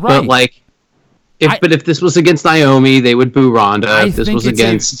Ronda. Right. But if this was against Naomi, they would boo Ronda. If this was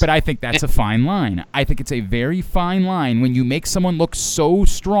against, but I think that's a fine line. I think it's a very fine line when you make someone look so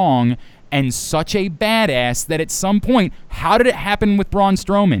strong and such a badass that at some point, how did it happen with Braun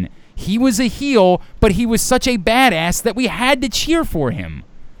Strowman? He was a heel, but he was such a badass that we had to cheer for him.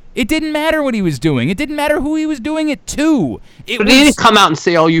 It didn't matter what he was doing. It didn't matter who he was doing it to. but they didn't come out and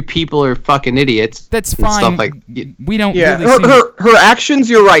say, "All you people are fucking idiots." That's and fine. Stuff like We don't Yeah, really see... her actions,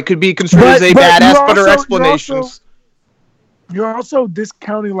 you're right, could be construed as a badass, but her explanations. You're also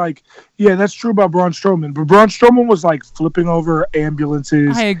discounting, that's true about Braun Strowman, but Braun Strowman was flipping over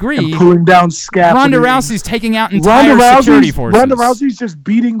ambulances. I agree. And pulling down scaffolding. Ronda Rousey's taking out entire security forces. Ronda Rousey's just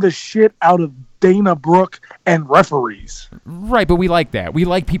beating the shit out of Dana Brooke and referees. Right, but we like that. We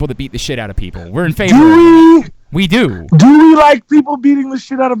like people that beat the shit out of people. We're in favor Do of that. we? We do. Do we like people beating the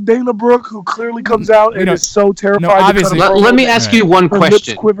shit out of Dana Brooke, who clearly comes out and don't. is so terrified? No, to obviously. cut a let me promo ask and you one her lips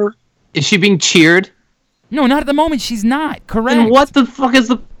question: quiver? Is she being cheered? No, not at the moment. She's not. Correct. And what the fuck is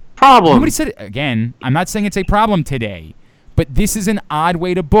the problem? Nobody said it. Again, I'm not saying it's a problem today, but this is an odd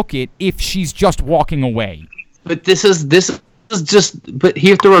way to book it if she's just walking away. But this is just. But you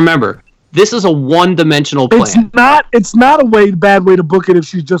have to remember, this is a one-dimensional plan. It's not a bad way to book it if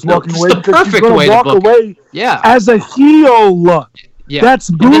she's just No, walking it's away, the because she's perfect going way to to walk book it. away Yeah. as a heel. Yeah. That's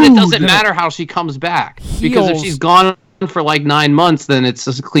And then it booed. doesn't matter how she comes back, because if Heels- she's gone for 9 months, then it's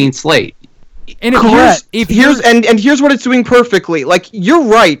just a clean slate. And if Correct. you're- Here's what it's doing perfectly. You're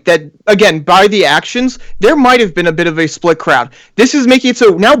right that, again, by the actions, there might have been a bit of a split crowd. This is making it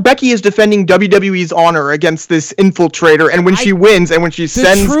so now Becky is defending WWE's honor against this infiltrator, and when she wins and when she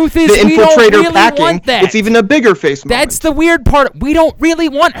sends truth the is we don't infiltrator really packing, want that. it's even a bigger face moment. that's the weird part. We don't really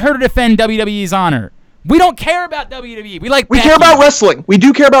want her to defend WWE's honor. We don't care about WWE. We like We Becky. care about wrestling. We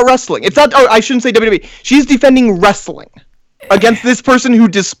do care about wrestling. It's not. Oh, I shouldn't say WWE. She's defending wrestling against this person who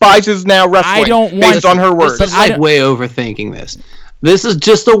despises now wrestling I don't want based on her words. This is I don't- way overthinking this. This is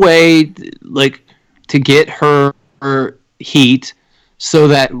just a way, to get her heat, so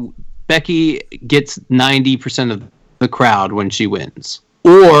that Becky gets 90% of the crowd when she wins,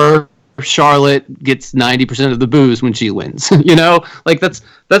 or Charlotte gets 90% of the boos when she wins.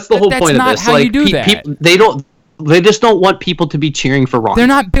 That's the whole That's point of not this. how you do that. They just don't want people to be cheering for Ronda. They're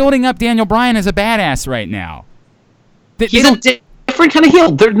not building up Daniel Bryan as a badass right now. They He's don't- a different kind of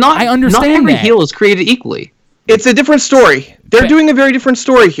heel. They're not. I understand Not every that. heel is created equally. It's a different story. They're But- doing a very different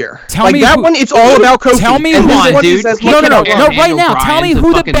story here. Tell me that who- one, it's all about Kofi. Tell me and who this the- one dude. is as No, much no, about no, Ronda. right Daniel now, tell Bryan me to who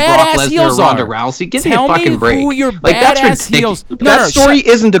the fucking Brock badass Lesnar, heels Ronda are. Rousey. Give me Tell a fucking me break. who your That's badass heels. ridiculous. No, That story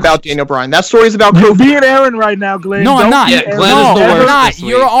isn't about Daniel Bryan. That story is about You're Kofi. being Aaron right now, Glenn. No, I'm Don't not. be Yeah, Aaron. Glenn is No, the I'm worst not. this week.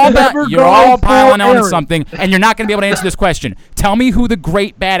 You're all Never you're go all for piling on Aaron. something, and you're not going to be able to answer this question. Tell me who the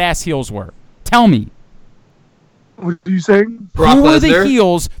great badass heels were. Tell me. What are you saying? Brock Who are the Lesnar?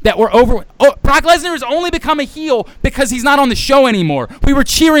 heels that were over? Oh, Brock Lesnar has only become a heel because he's not on the show anymore. We were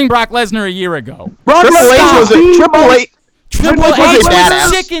cheering Brock Lesnar a year ago. Triple H was a Triple H. Triple H was H a was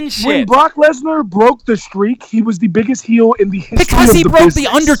badass. chicken When shit. Brock Lesnar broke the streak, he was the biggest heel in the history Because of he the broke business.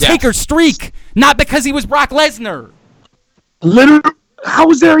 the Undertaker streak, not because he was Brock Lesnar. Literally, how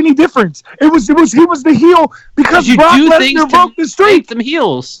was there any difference? He was the heel because You Brock do things Lesnar broke the to streak. make them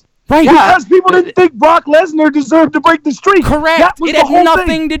heels. Right. Because people didn't think Brock Lesnar deserved to break the streak. That Correct. was It the had whole nothing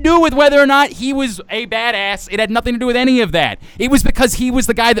thing. to do with whether or not he was a badass. It had nothing to do with any of that. It was because he was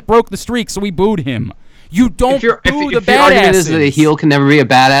the guy that broke the streak, so we booed him. You don't If your boo the if your argument is badasses. that a heel can never be a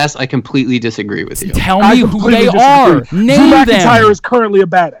badass, I completely disagree with you. Tell I me who completely they are. disagree. Name Drew them. McIntyre is currently a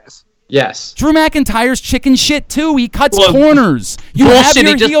badass. Yes. Drew McIntyre's chicken shit too. He cuts Well, corners. You have Bullshit.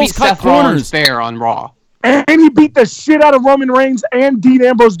 your He just heels beat cut Seth Rollins corners. fair on Raw. And he beat the shit out of Roman Reigns and Dean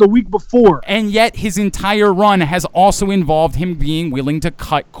Ambrose the week before. And yet his entire run has also involved him being willing to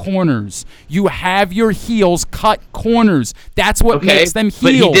cut corners. You have your heels cut corners. That's what Okay, makes them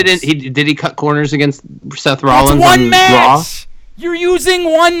but heels. he didn't. Did he cut corners against Seth That's Rollins one on match. You're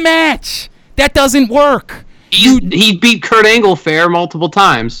using one match. That doesn't work. Raw? He beat Kurt Angle fair multiple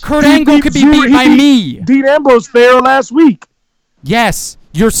times. Kurt He Angle beat could be Drew- beat he by beat me. Dean Ambrose fair last week. Yes.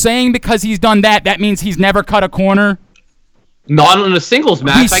 You're saying because he's done that, that means he's never cut a corner? Not in a singles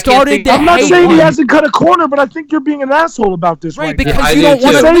match. I can't started think to I'm not hate saying he him. hasn't cut a corner, but I think you're being an asshole about this Right, right because I you do don't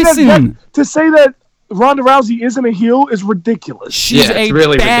want too. to now. listen. To say that Ronda Rousey isn't a heel is ridiculous. She's Yeah, it's a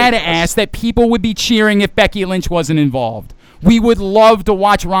really badass ridiculous. that people would be cheering if Becky Lynch wasn't involved. We would love to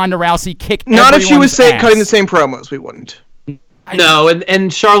watch Ronda Rousey kick Not if she was everyone's cutting the ass. same promos. We wouldn't. No,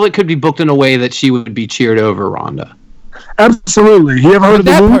 and Charlotte could be booked in a way that she would be cheered over Ronda. Absolutely. You ever heard of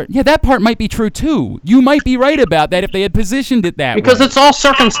the That move? part, yeah, that part might be true too. You might be right about that if they had positioned it that Because way. it's all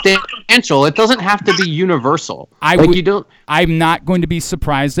circumstantial. It doesn't have to be universal. You don't. I'm not going to be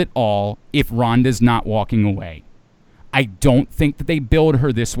surprised at all if Ronda's not walking away. I don't think that they build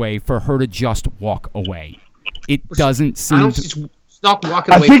her this way for her to just walk away. It doesn't I seem don't. to... She's not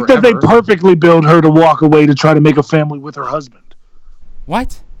walking I away think that they forever. perfectly build her to walk away to try to make a family with her husband.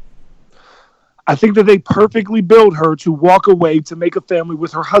 What? I think that they perfectly build her to walk away to make a family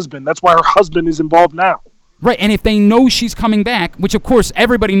with her husband. That's why her husband is involved now. Right, and if they know she's coming back, which of course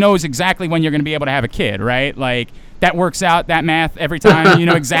everybody knows exactly when you're going to be able to have a kid, right? Like, that works out, that math, every time. You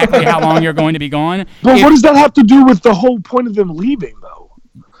know exactly how long you're going to be gone. But If what does that have to do with the whole point of them leaving, though?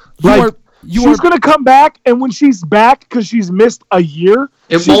 you She's going to come back, and when she's back, because she's missed a year,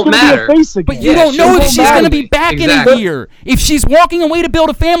 It she's won't gonna matter. Be a face again. But you Yeah, don't know she'll if go she's going to back. be back in a Exactly. year. If she's walking away to build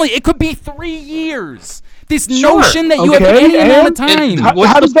a family, it could be 3 years. This Sure. notion that you have Okay, any amount of and- time. and- What's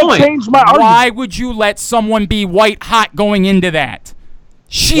how the does that point? change my argument? Why would you let someone be white hot going into that?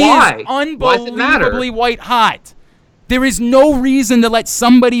 She Why? is Why does it matter? unbelievably white hot. There is no reason to let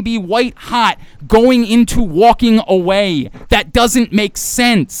somebody be white hot going into walking away. That doesn't make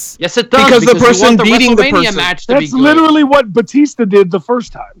sense. Yes, it does. Because the you person want the beating the WrestleMania person. match to be That's good. literally what Batista did the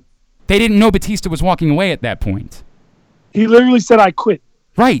first time. They didn't know Batista was walking away at that point. He literally said, I quit.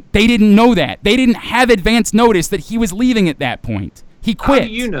 Right. They didn't know that. They didn't have advance notice that he was leaving at that point. He How quit. do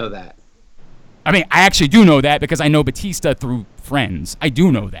you know that? I mean, I actually do know that because I know Batista through friends. I do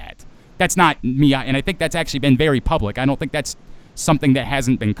know that. That's not me, and I think that's actually been very public. I don't think that's something that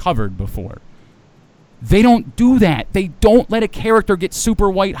hasn't been covered before. They don't do that. They don't let a character get super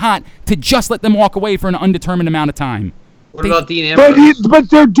white hot to just let them walk away for an undetermined amount of time. What about Dean Ambrose? But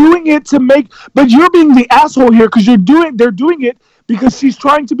they're doing it to make. But you're being the asshole here because they're doing it because she's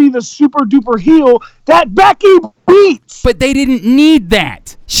trying to be the super duper heel that Becky beats. But they didn't need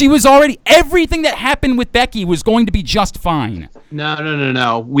that. She was already... Everything that happened with Becky was going to be just fine.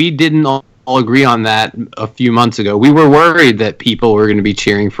 No. We didn't all agree on that a few months ago. We were worried that people were going to be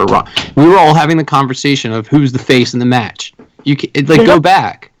cheering for Raw. We were all having the conversation of who's the face in the match. Go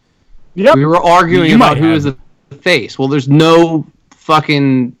back. Yep. We were arguing You about might who have. is the face. Well, there's no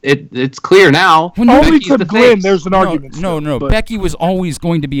fucking... It's clear now. Well, no, Only Becky's to the Glenn, face. there's an argument. No. still, but- Becky was always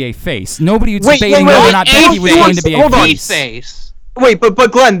going to be a face. Nobody was Wait, debating wait, whether or wait, not wait, Becky was wait, going to be a hold on. face. Wait,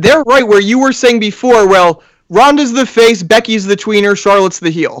 but Glenn, they're right where you were saying before. Well, Ronda's the face, Becky's the tweener, Charlotte's the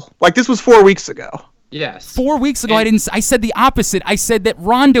heel. Like this was 4 weeks ago. Yes. 4 weeks ago, And- I said the opposite. I said that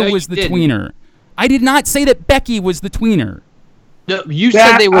Ronda No, was you the didn't. tweener. I did not say that Becky was the tweener. No, you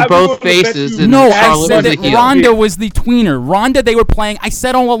Yeah, said they were I both would bet faces you- and No, I Charlotte said was that a heel. Ronda was the tweener. Ronda, they were playing, I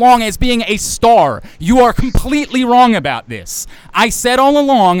said all along, as being a star. You are completely wrong about this. I said all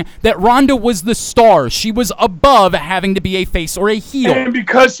along that Ronda was the star. She was above having to be a face or a heel. And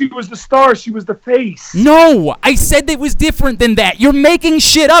because she was the star, she was the face. No, I said that it was different than that. You're making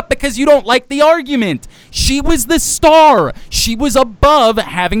shit up because you don't like the argument. She was the star. She was above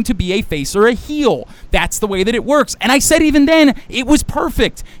having to be a face or a heel. That's the way that it works. And I said even then, it was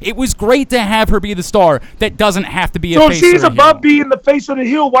perfect. It was great to have her be the star that doesn't have to be a So face. if she's or a above heel. being the face of the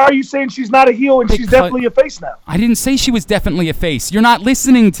heel, why are you saying she's not a heel and she's Because- definitely a face now? I didn't say she was definitely a face. You're not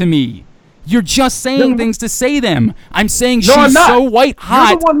listening to me. You're just saying things to say them. I'm saying No, I'm she's not. so white hot.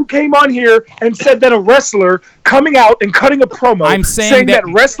 You're the one who came on here and said that a wrestler coming out and cutting a promo I'm saying that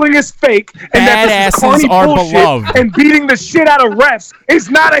that wrestling is fake and that this is badasses corny are bullshit beloved. and beating the shit out of refs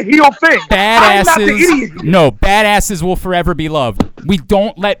is not a heel thing. I'm not the idiot. Badasses. No, badasses will forever be loved. We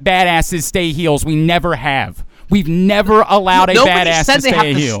don't let badasses stay heels. We never have. We've never allowed a Nobody badass said to they stay have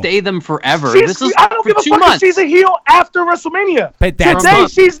a to heel. stay them forever. She's- This is I don't for give a 2 fuck months. if she's a heel after WrestleMania. But that's Today, the-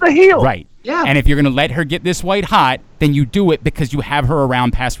 she's the heel. Right. Yeah. And if you're going to let her get this white hot, then you do it because you have her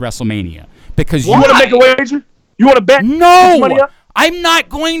around past WrestleMania. Because You want to make a wager? You want to bet? Put money No, up? I'm not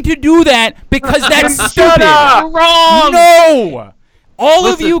going to do that because that's Shut stupid. up. You're wrong. No. All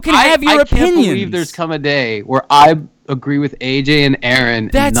Listen, of you can have your I opinions. can't believe there's come a day where I agree with AJ and Aaron.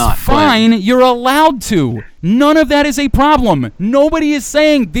 That's and not fine. Glenn. You're allowed to. None of that is a problem. Nobody is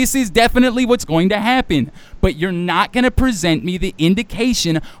saying this is definitely what's going to happen. But you're not going to present me the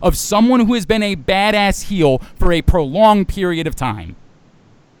indication of someone who has been a badass heel for a prolonged period of time.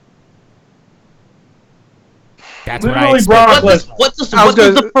 That's what I Literally expect. Brock What does, Lesnar. what does, I was what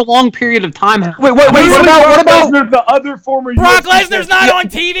does gonna- the prolonged period of time have? Wait, what Literally, about Brock Lesnar, the other former Brock UFC Lesnar's champion. not on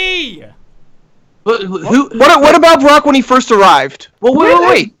TV. what about Brock when he first arrived? Well,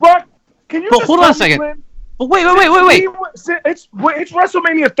 wait. Brock, can you Well, just hold on tell a second. me, Glenn? Well, wait. It's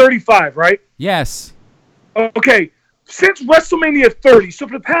WrestleMania 35, right? Yes. Okay. Since WrestleMania 30, so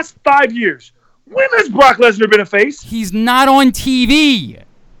for the past 5 years, when has Brock Lesnar been a face? He's not on TV.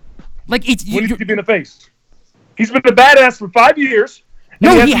 Like it's When has he been a face? He's been a badass for 5 years.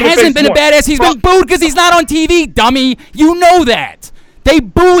 and no, he hasn't been a once. badass. He's been booed because he's not on TV, dummy. You know that. They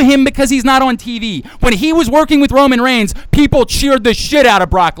boo him because he's not on TV. When he was working with Roman Reigns, people cheered the shit out of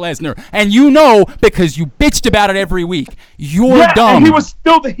Brock Lesnar. And you know because you bitched about it every week. You're Yeah, dumb. and he was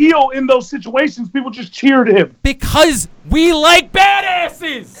still the heel in those situations. People just cheered him. Because we like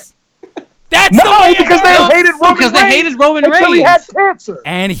badasses. That's No, the way it because they works. hated Roman because they Reigns hated Roman until he had Reigns. cancer.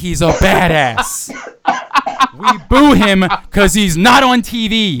 And he's a badass. We boo him because he's not on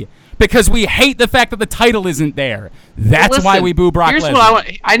TV. Because we hate the fact that the title isn't there. That's why Listen, we boo Brock here's Lesnar. what I want.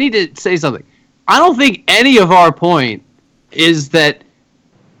 I need to say something. I don't think any of our point is that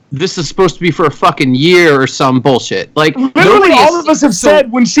this is supposed to be for a fucking year or some bullshit. Like Literally, nobody all is- of us have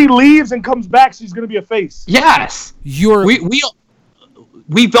said when she leaves and comes back, she's going to be a face. Yes, You're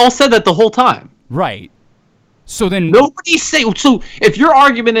we've all said that the whole time. right. So then Nobody's saying. So if your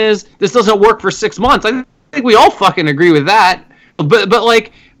argument is this doesn't work for 6 months, I think we all fucking agree with that. But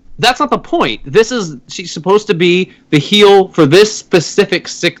like that's not the point. She's supposed to be the heel for this specific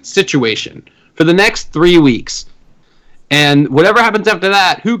situation for the next 3 weeks. And whatever happens after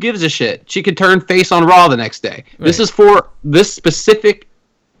that, who gives a shit? She could turn face on Raw the next day. This Right. is for this specific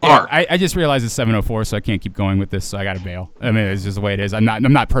arc. I just realized it's 7:04, so I can't keep going with this. So I got to bail. I mean, it's just the way it is. I'm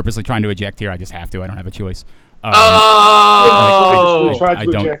not purposely trying to eject here. I just have to. I don't have a choice. Oh! I tried I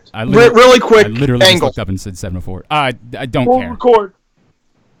to don't. eject. I Really quick I literally just angle. looked up and said 7:04. I don't Pull care. the cord.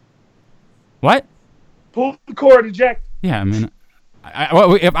 What? Pull the cord, eject. Yeah, I mean,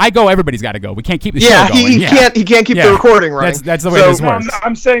 well, if I go, everybody's got to go. We can't keep the Yeah, show going. he can't keep Yeah. the recording running. That's the way So- this works.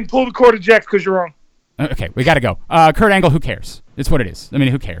 I'm saying pull the cord, eject, because you're wrong. Okay, we got to go. Kurt Angle, who cares? It's what it is. I mean,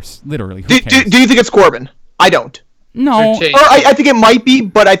 who cares? Literally, who Do cares? you think it's Corbin? I don't. No. Chase. Or I think it might be,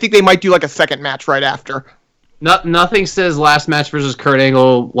 but I think they might do like a second match right after. Nothing says last match versus Kurt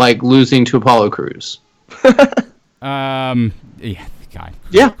Angle like losing to Apollo Crews. Yeah, God.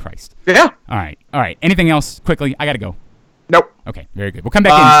 Yeah. Christ. Yeah. All right. Anything else? Quickly, I got to go. Nope. Okay, very good. We'll come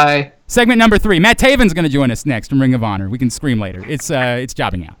back in. Bye. Segment number 3. Matt Taven's going to join us next from Ring of Honor. We can scream later. It's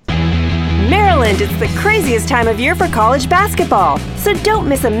jobbing out. Maryland, it's the craziest time of year for college basketball, so don't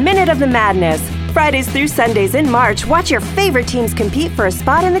miss a minute of the madness. Fridays through Sundays in March, watch your favorite teams compete for a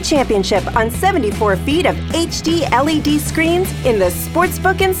spot in the championship on 74 feet of HD LED screens in the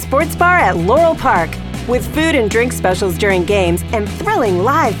Sportsbook and Sports Bar at Laurel Park. With food and drink specials during games and thrilling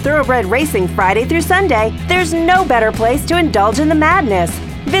live thoroughbred racing Friday through Sunday, there's no better place to indulge in the madness.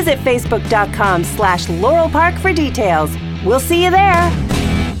 Visit Facebook.com/Laurel Park for details. We'll see you there.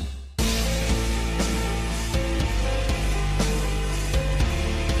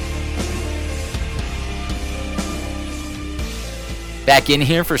 Back in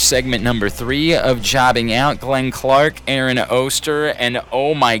here for segment number 3 of Jobbing Out. Glenn Clark, Aaron Oster, and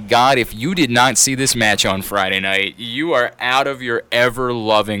oh my God, if you did not see this match on Friday night, you are out of your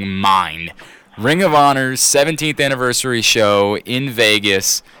ever-loving mind. Ring of Honor's 17th anniversary show in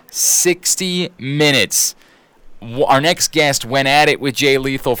Vegas. 60 minutes. Our next guest went at it with Jay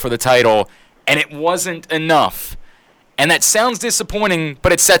Lethal for the title, and it wasn't enough. And that sounds disappointing,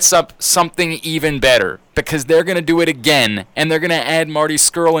 but it sets up something even better, because they're going to do it again, and they're going to add Marty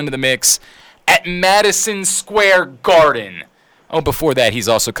Scurll into the mix at Madison Square Garden. Oh, before that, he's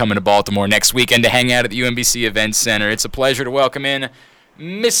also coming to Baltimore next weekend to hang out at the UMBC Events Center. It's a pleasure to welcome in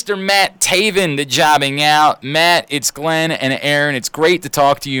Mr. Matt Taven to Jobbing Out. Matt, it's Glenn and Aaron. It's great to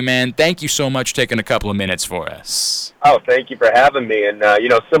talk to you, man. Thank you so much for taking a couple of minutes for us. Oh, thank you for having me. And,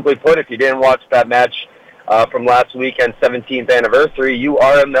 simply put, if you didn't watch that match from last weekend's 17th anniversary, you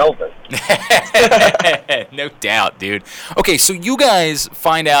are a Melvin. No doubt, dude. Okay, so you guys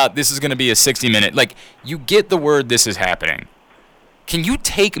find out this is going to be a 60-minute. Like, you get the word this is happening. Can you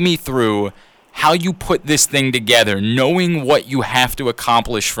take me through how you put this thing together, knowing what you have to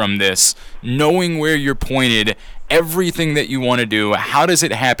accomplish from this, knowing where you're pointed, everything that you want to do? How does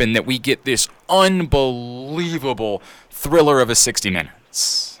it happen that we get this unbelievable thriller of a 60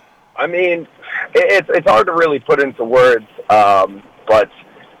 minutes? I mean, it's hard to really put into words, but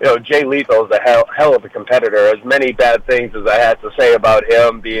Jay Lethal is a hell of a competitor. As many bad things as I had to say about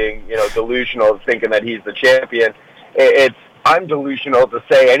him being, delusional, thinking that he's the champion, I'm delusional to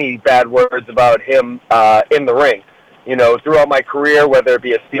say any bad words about him in the ring. Throughout my career, whether it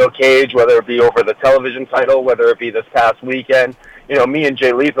be a steel cage, whether it be over the television title, whether it be this past weekend, me and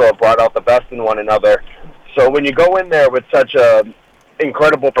Jay Lethal have brought out the best in one another. So when you go in there with such a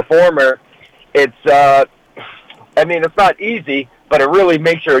incredible performer, it's not easy, but it really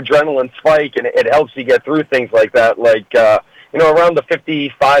makes your adrenaline spike, and it helps you get through things like that. Like, around the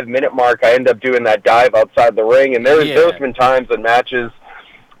 55-minute mark, I end up doing that dive outside the ring, and there's been times in matches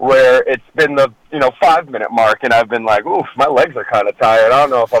where it's been the 5-minute mark, and I've been like, oof, my legs are kind of tired. I don't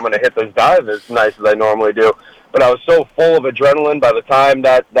know if I'm going to hit this dive as nice as I normally do. But I was so full of adrenaline by the time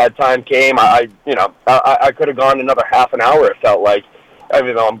that time came. I could have gone another half an hour, it felt like,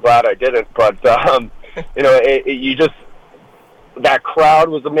 even though I'm glad I didn't. But that crowd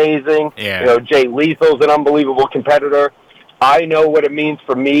was amazing. Yeah. Jay Lethal's an unbelievable competitor. I know what it means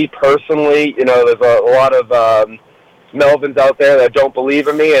for me personally. There's a lot of Melvins out there that don't believe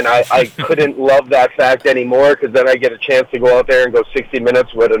in me, and I couldn't love that fact anymore, because then I get a chance to go out there and go 60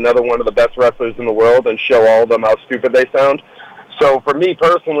 minutes with another one of the best wrestlers in the world and show all of them how stupid they sound. So for me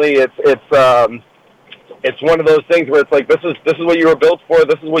personally, it's one of those things where it's like, this is what you were built for,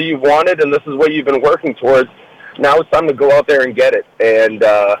 this is what you wanted, and this is what you've been working towards. Now it's time to go out there and get it. And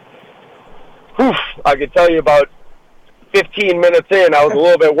I could tell you about 15 minutes in, I was a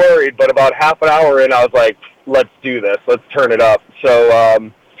little bit worried, but about half an hour in, I was like, let's do this. Let's turn it up.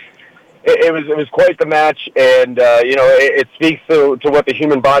 So it was quite the match, and it speaks to what the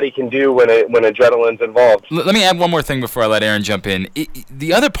human body can do when adrenaline's involved. Let me add one more thing before I let Aaron jump in.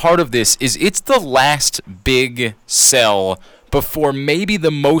 The other part of this is it's the last big sell before maybe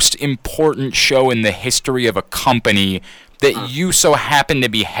the most important show in the history of a company that you so happen to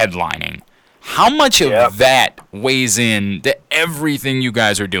be headlining. How much of that weighs in to everything you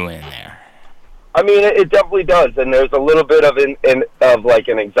guys are doing there? I mean, it definitely does, and there's a little bit of an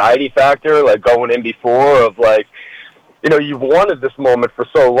anxiety factor, like going in before, of like, you've wanted this moment for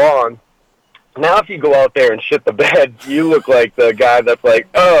so long. Now if you go out there and shit the bed, you look like the guy that's like,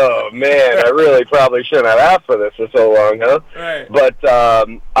 oh man, I really probably shouldn't have asked for this for so long, huh? Right. But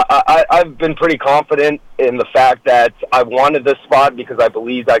I've been pretty confident in the fact that I wanted this spot because I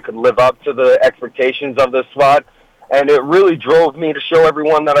believed I could live up to the expectations of this spot, and it really drove me to show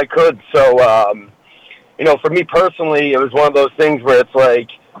everyone that I could. So, for me personally, it was one of those things where it's like,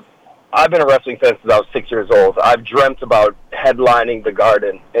 I've been a wrestling fan since I was 6 years old. I've dreamt about headlining the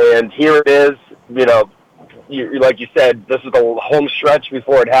Garden, and here it is. Like you said, this is the home stretch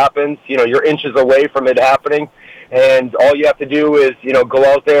before it happens. You're inches away from it happening, and all you have to do is, go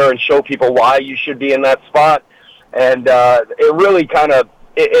out there and show people why you should be in that spot. And it really kind of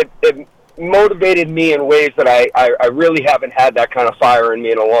it motivated me in ways that I really haven't had that kind of fire in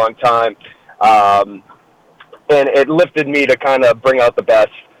me in a long time, and it lifted me to kind of bring out the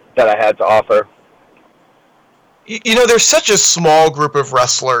best that I had to offer. There's such a small group of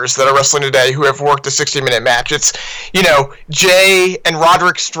wrestlers that are wrestling today who have worked a 60-minute match. It's, Jay and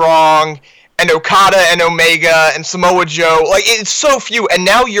Roderick Strong and Okada and Omega and Samoa Joe. Like, it's so few, and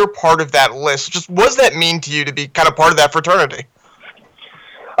now you're part of that list. Just what does that mean to you to be kind of part of that fraternity?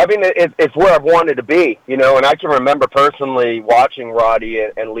 I mean, it's where I've wanted to be, and I can remember personally watching Roddy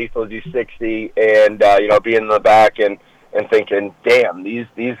and Lethal do 60 and, being in the back and thinking, damn, these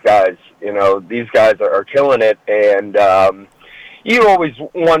guys, these guys are killing it. And you always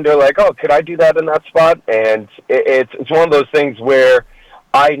wonder, like, oh, could I do that in that spot? And it's one of those things where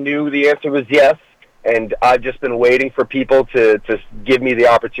I knew the answer was yes, and I've just been waiting for people to give me the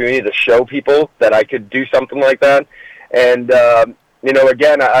opportunity to show people that I could do something like that. And,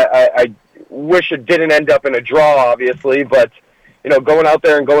 again, I wish it didn't end up in a draw, obviously, but, going out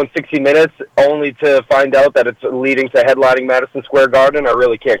there and going 60 minutes only to find out that it's leading to headlining Madison Square Garden, I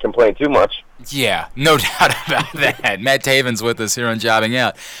really can't complain too much. Yeah, no doubt about that. Matt Taven's with us here on Jobbing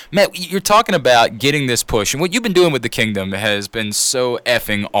Out. Matt, you're talking about getting this push, and what you've been doing with the Kingdom has been so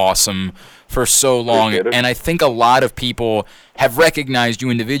effing awesome for so long, and I think a lot of people have recognized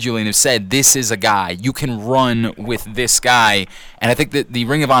you individually and have said, this is a guy, you can run with this guy, and I think that the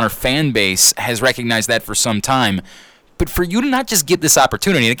Ring of Honor fan base has recognized that for some time. But for you to not just get this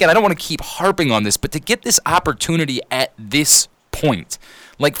opportunity, and again, I don't want to keep harping on this, but to get this opportunity at this point,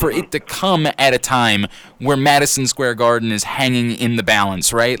 like for it to come at a time where Madison Square Garden is hanging in the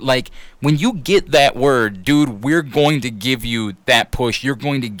balance, right? Like when you get that word, dude, we're going to give you that push, you're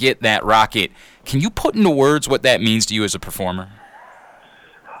going to get that rocket. Can you put into words what that means to you as a performer?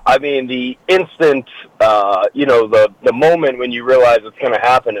 I mean, the instant, the moment when you realize it's going to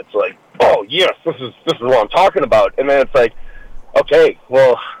happen, it's like, oh yes, this is what I'm talking about. And then it's like, okay,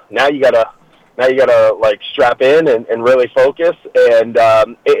 well now you gotta like strap in and really focus. And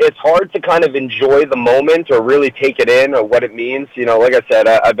it's hard to kind of enjoy the moment or really take it in or what it means. Like I said,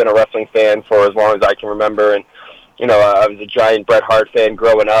 I've been a wrestling fan for as long as I can remember, and I was a giant Bret Hart fan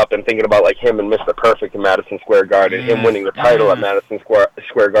growing up and thinking about like him and Mr. Perfect in Madison Square Garden, him winning the title at Madison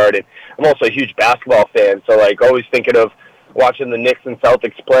Square Garden. I'm also a huge basketball fan, so like always thinking of watching the Knicks and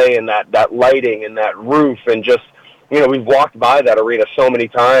Celtics play and that lighting and that roof, and just, we've walked by that arena so many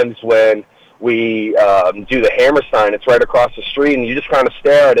times when we do the Hammer sign. It's right across the street, and you just kind of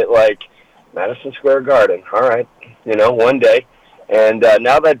stare at it like, Madison Square Garden, all right, one day. And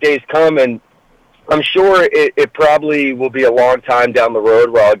now that day's come, and I'm sure it probably will be a long time down the road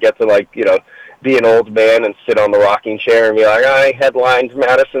where I'll get to, be an old man and sit on the rocking chair and be like, I headlined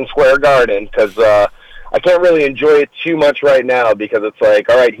Madison Square Garden, because I can't really enjoy it too much right now, because it's like,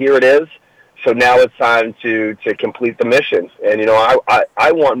 all right, here it is. So now it's time to complete the mission. And,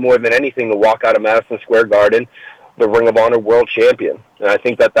 I want more than anything to walk out of Madison Square Garden the Ring of Honor World Champion. And I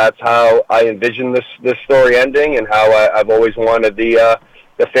think that's how I envision this story ending, and how I've always wanted the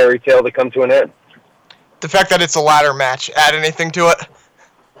fairy tale to come to an end. The fact that it's a ladder match, add anything to it?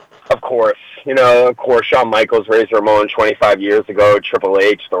 Of course. Shawn Michaels, Razor Ramon 25 years ago, Triple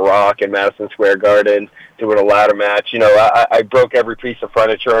H, The Rock in Madison Square Garden doing a ladder match. I broke every piece of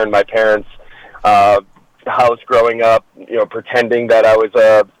furniture in my parents' house growing up, pretending that I was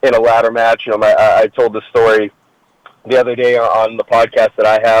in a ladder match. I told the story the other day on the podcast that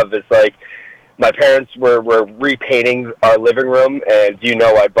I have. It's like, my parents were repainting our living room, and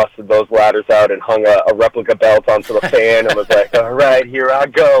I busted those ladders out and hung a replica belt onto the fan and was like, all right, here I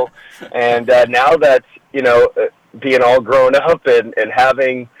go. And now that, being all grown up and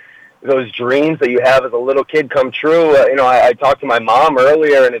having those dreams that you have as a little kid come true, I talked to my mom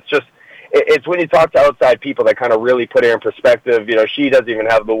earlier, and it's when you talk to outside people that kind of really put it in perspective. She doesn't even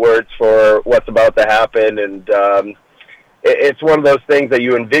have the words for what's about to happen, and it's one of those things that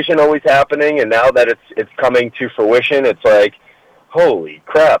you envision always happening, and now that it's coming to fruition, it's like, holy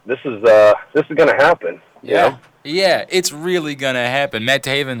crap, this is going to happen. Yeah. Yeah, it's really going to happen. Matt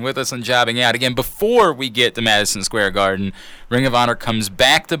Taven with us on Jobbing Out. Again, before we get to Madison Square Garden, Ring of Honor comes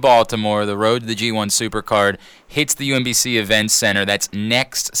back to Baltimore. The road to the G1 Supercard hits the UMBC Events Center. That's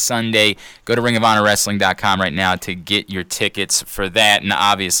next Sunday. Go to ringofhonorwrestling.com right now to get your tickets for that. And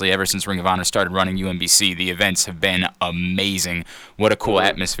obviously, ever since Ring of Honor started running UMBC, the events have been amazing. What a cool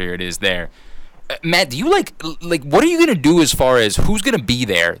atmosphere it is there. Matt, do you like what are you going to do as far as who's going to be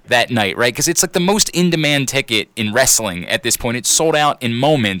there that night, right? Because it's like the most in-demand ticket in wrestling at this point. It's sold out in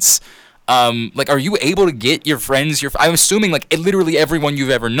moments. Are you able to get your friends, I'm assuming literally everyone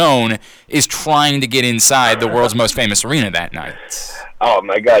you've ever known is trying to get inside the world's most famous arena that night. Oh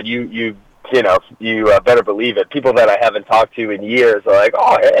my God, you better believe it. People that I haven't talked to in years are like,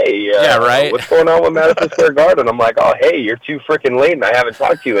 oh, hey, yeah, right? What's going on with Madison Square Garden? I'm like, oh, hey, you're too freaking late, and I haven't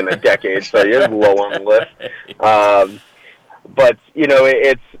talked to you in a decade, so you're low on the list. But,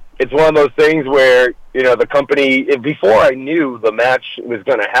 it's one of those things where, the company, before I knew the match was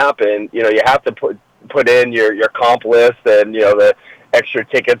going to happen, you have to put in your comp list and, the extra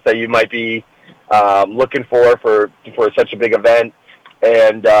tickets that you might be looking for such a big event.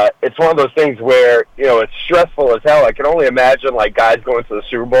 And it's one of those things where, it's stressful as hell. I can only imagine, guys going to the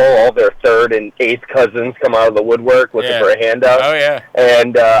Super Bowl, all their third and eighth cousins come out of the woodwork looking for a handout. Oh, yeah.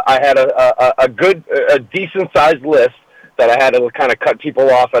 And I had a decent-sized list that I had to kind of cut people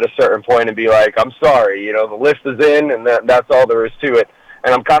off at a certain point and be like, I'm sorry, the list is in, and that's all there is to it.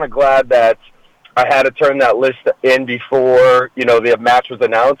 and I'm kind of glad that I had to turn that list in before, the match was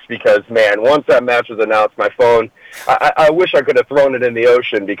announced, because, man, once that match was announced, my phone, I wish I could have thrown it in the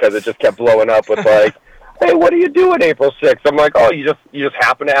ocean, because it just kept blowing up with, like, hey, what do you do on April 6th? I'm like, oh, you just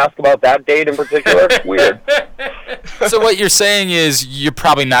happen to ask about that date in particular? Weird. So what you're saying is you're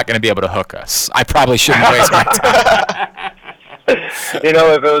probably not going to be able to hook us. I probably shouldn't waste my time. If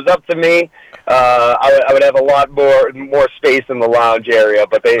it was up to me, I would have a lot more space in the lounge area,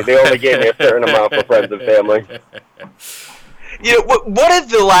 but they only gave me a certain amount for friends and family. What if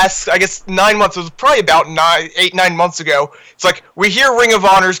the last, 9 months, it was probably about 9 months ago, it's like, we hear Ring of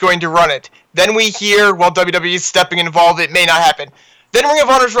Honor is going to run it. Then we hear, WWE is stepping involved, it may not happen. Then Ring of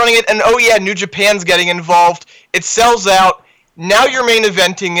Honor's running it, and oh yeah, New Japan's getting involved. It sells out. Now you're main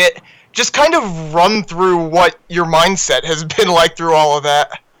eventing it. Just kind of run through what your mindset has been like through all of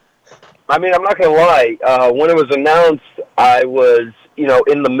that. I mean, I'm not going to lie. When it was announced, I was,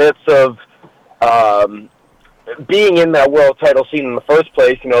 in the midst of being in that world title scene in the first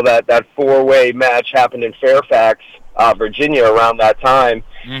place. That four-way match happened in Fairfax, Virginia around that time.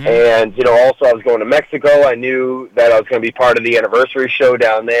 Mm-hmm. And, also I was going to Mexico. I knew that I was going to be part of the anniversary show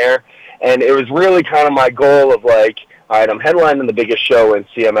down there. And it was really kind of my goal of, like, all right, I'm headlining the biggest show in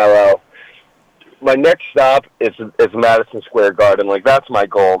CMLL. My next stop is Madison Square Garden. Like, that's my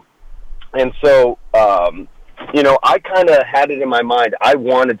goal. And so, I kind of had it in my mind. I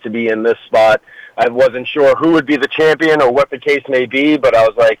wanted to be in this spot. I wasn't sure who would be the champion or what the case may be, but I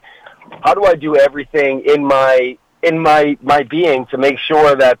was like, how do I do everything in my being to make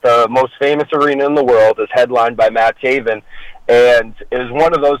sure that the most famous arena in the world is headlined by Matt Taven? And it was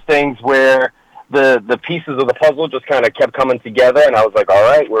one of those things where the pieces of the puzzle just kind of kept coming together, and I was like, all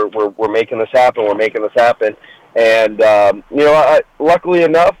right, we're making this happen. We're making this happen. And luckily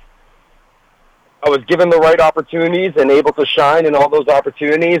enough, I was given the right opportunities and able to shine in all those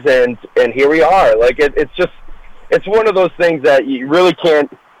opportunities, and here we are. Like, it's one of those things that you really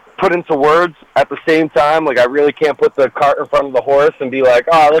can't put into words at the same time. Like, I really can't put the cart in front of the horse and be like,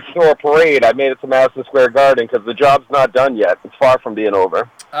 let's throw a parade. I made it to Madison Square Garden, because the job's not done yet. It's far from being over.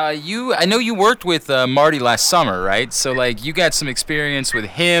 I know you worked with Marty last summer, right? So, like, you got some experience with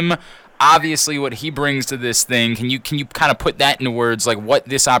him. Obviously, what he brings to this thing. Can you kind of put that into words, like what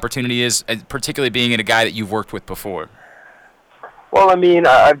this opportunity is, particularly being a guy that you've worked with before? Well, I mean,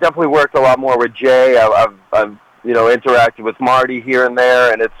 I've definitely worked a lot more with Jay. I've interacted with Marty here and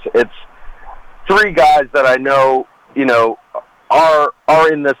there, and it's three guys that I know, are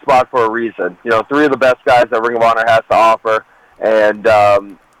in this spot for a reason. Three of the best guys that Ring of Honor has to offer,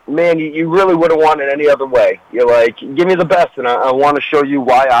 and man, you really wouldn't want it any other way. You're like, give me the best, and I want to show you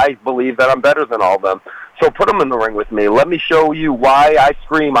why I believe that I'm better than all of them. So put them in the ring with me. Let me show you why I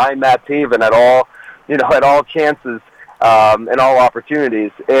scream I'm Matt Taven at all chances and all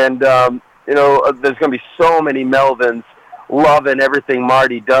opportunities. And there's going to be so many Melvins loving everything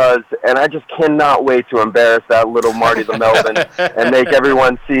Marty does, and I just cannot wait to embarrass that little Marty the Melvin and make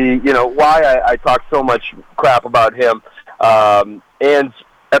everyone see, why I talk so much crap about him. And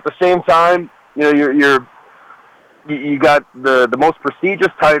at the same time, you got the most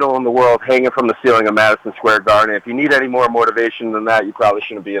prestigious title in the world hanging from the ceiling of Madison Square Garden. If you need any more motivation than that, you probably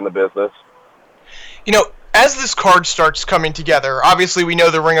shouldn't be in the business. As this card starts coming together, obviously we know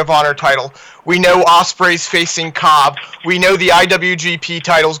the Ring of Honor title. We know Ospreay's facing Cobb. We know the IWGP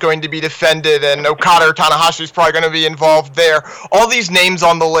title's going to be defended, and Okada or Tanahashi's probably going to be involved there. All these names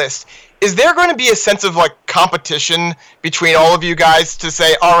on the list. Is there going to be a sense of, like, competition between all of you guys to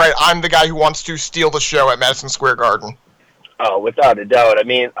say, all right, I'm the guy who wants to steal the show at Madison Square Garden? Oh, without a doubt. I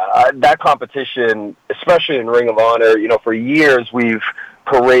mean, that competition, especially in Ring of Honor, for years we've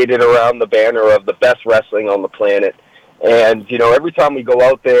paraded around the banner of the best wrestling on the planet. And, every time we go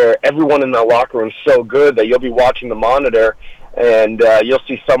out there, everyone in that locker room is so good that you'll be watching the monitor and you'll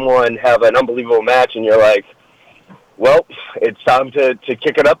see someone have an unbelievable match, and you're like, well, it's time to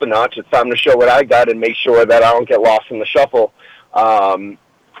kick it up a notch. It's time to show what I got and make sure that I don't get lost in the shuffle of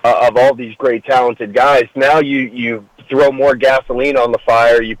all these great, talented guys. Now you throw more gasoline on the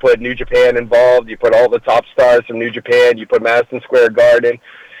fire. You put New Japan involved. You put all the top stars from New Japan. You put Madison Square Garden.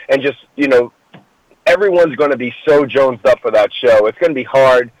 And just, everyone's going to be so jonesed up for that show. It's going to be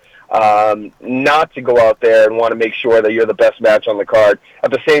hard not to go out there and want to make sure that you're the best match on the card.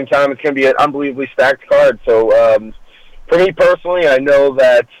 At the same time, it's going to be an unbelievably stacked card. So, for me personally, I know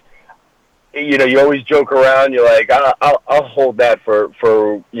that, you always joke around. You're like, I'll hold that for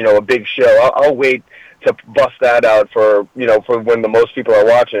a big show. I'll wait to bust that out for when the most people are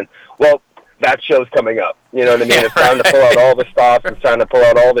watching. Well, that show's coming up. You know what I mean? It's time to pull out all the stops. It's time to pull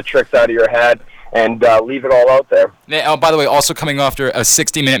out all the tricks out of your hat and leave it all out there. Oh, by the way, also coming after a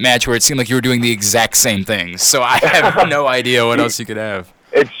 60-minute match where it seemed like you were doing the exact same things. So I have no idea what else you could have.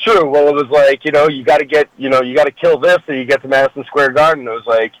 It's true. Well, it was like, you got to kill this or you get to Madison Square Garden. It was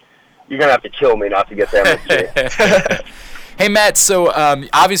like, you're going to have to kill me not to get to MSG. Hey, Matt, so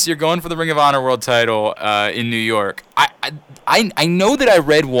obviously you're going for the Ring of Honor World title in New York. I know that I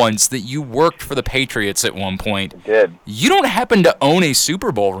read once that you worked for the Patriots at one point. I did. You don't happen to own a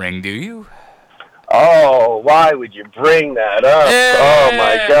Super Bowl ring, do you? Oh, why would you bring that up? Oh,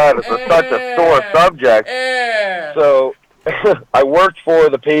 my God, it's such a sore subject. So I worked for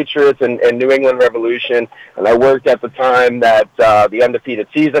the Patriots and New England Revolution, and I worked at the time that the undefeated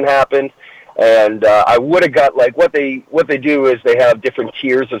season happened. And I would have got, like, what they do is they have different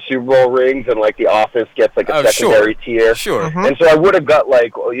tiers of Super Bowl rings, and, like, the office gets, like, a secondary tier. Sure. Mm-hmm. And so I would have got,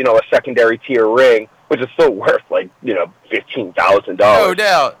 like, a secondary tier ring, which is still worth, like, $15,000. No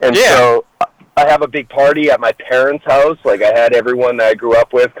doubt. And so I have a big party at my parents' house. Like, I had everyone that I grew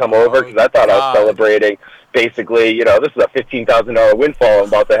up with come over because I thought I was celebrating, basically, this is a $15,000 windfall I'm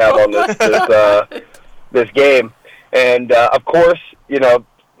about to have on this game. And, of course,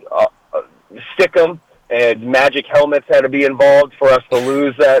 Stickum and Magic helmets had to be involved for us to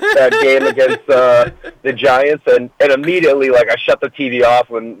lose that game against the Giants. And immediately, like, I shut the TV off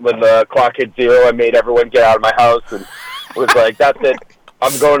when the clock hit 0. I made everyone get out of my house and was like, that's it.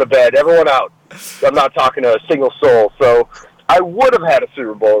 I'm going to bed. Everyone out. I'm not talking to a single soul. So I would have had a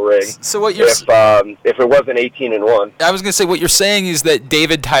Super Bowl ring so what you're if it wasn't 18-1. I was going to say, what you're saying is that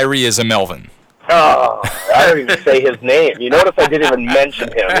David Tyree is a Melvin. Oh, I don't even say his name. You notice I didn't even mention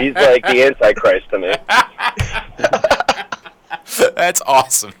him. He's like the Antichrist to me. That's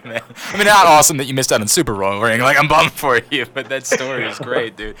awesome, man. I mean, not awesome that you missed out on Super Bowl ring. Like, I'm bummed for you, but that story is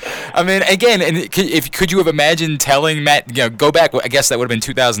great, dude. I mean, again, and could you have imagined telling Matt, go back, I guess that would have been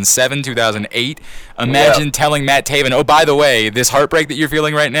 2007, 2008. Imagine telling Matt Taven, oh, by the way, this heartbreak that you're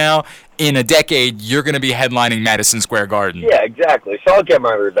feeling right now, in a decade, you're going to be headlining Madison Square Garden. Yeah, exactly. So I'll get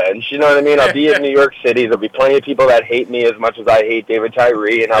my revenge. You know what I mean? I'll be in New York City. There'll be plenty of people that hate me as much as I hate David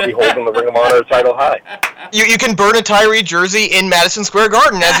Tyree, and I'll be holding the Ring of Honor title high. You can burn a Tyree jersey in Madison Square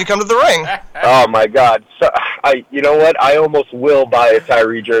Garden as you come to the ring. Oh, my God. So, you know what? I almost will buy a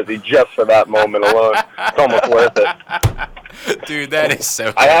Tyree jersey just for that moment alone. It's almost worth it. Dude, that is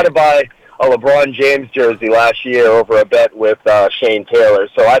so I had to buy a LeBron James jersey last year over a bet with Shane Taylor,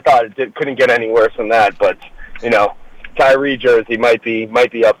 so I thought it couldn't get any worse than that. But Tyree jersey might be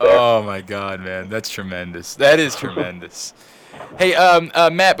up there. Oh my God, man, that's tremendous. That is tremendous. Hey,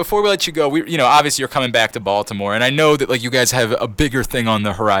 Matt, before we let you go, obviously you're coming back to Baltimore, and I know that you guys have a bigger thing on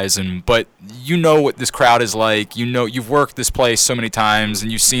the horizon, but you know what this crowd is like. You've worked this place so many times,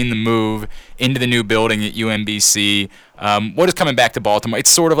 and you've seen the move into the new building at UMBC. What is coming back to Baltimore? It's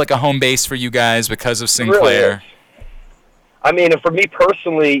sort of like a home base for you guys because of Sinclair. Really? I mean, and for me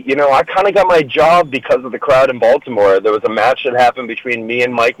personally, I kind of got my job because of the crowd in Baltimore. There was a match that happened between me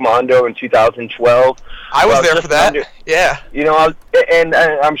and Mike Mondo in 2012. I was there for that. Yeah. And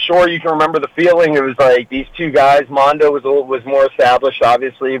I'm sure you can remember the feeling. It was like these two guys. Mondo was more established,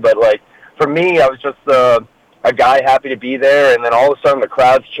 obviously, but for me, I was just a guy happy to be there. And then all of a sudden, the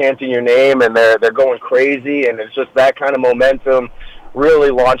crowd's chanting your name, and they're going crazy, and it's just that kind of momentum really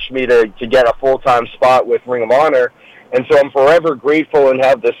launched me to get a full-time spot with Ring of Honor. And so I'm forever grateful and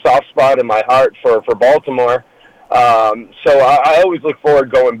have this soft spot in my heart for Baltimore. So I always look forward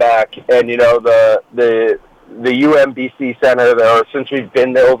going back. And, the UMBC Center, since we've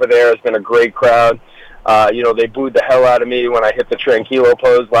been over there, has been a great crowd. They booed the hell out of me when I hit the Tranquilo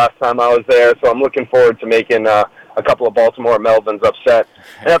pose last time I was there. So I'm looking forward to making a couple of Baltimore Melvins upset.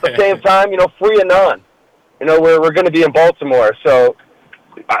 And at the same time, free and non. We're going to be in Baltimore. So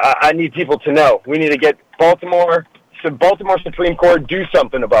I need people to know. We need to get Baltimore Supreme Court do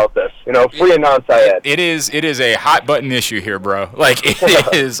something about this. Free and non-Syed. It is a hot button issue here, bro.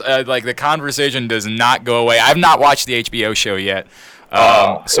 It is the conversation does not go away. I've not watched the HBO show yet.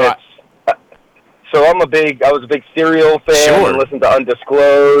 So I was a big Serial fan and listened to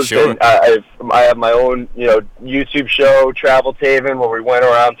Undisclosed. Sure. And I have my own, YouTube show, Travel Taven, where we went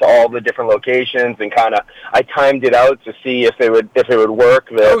around to all the different locations and I timed it out to see if it would work.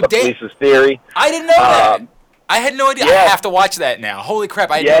 The Police's Theory. I didn't know that. I had no idea. Yeah. I have to watch that now. Holy crap!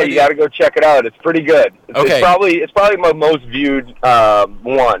 You got to go check it out. It's pretty good. It's probably my most viewed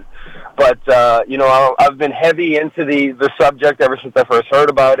one. But I've been heavy into the subject ever since I first heard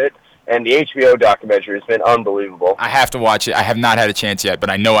about it. And the HBO documentary has been unbelievable. I have to watch it. I have not had a chance yet, but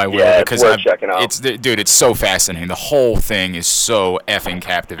I know I will. Yeah, because it's worth checking out. It's so fascinating. The whole thing is so effing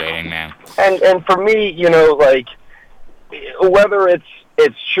captivating, man. And for me, whether it's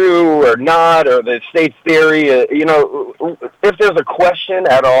it's true or not, or the state's theory, if there's a question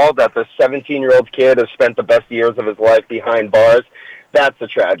at all that the 17-year-old kid has spent the best years of his life behind bars, that's a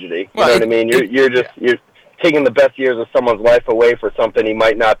tragedy. You know what I mean? You're taking the best years of someone's life away for something he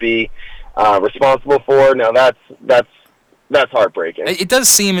might not be responsible for. Now that's heartbreaking. It does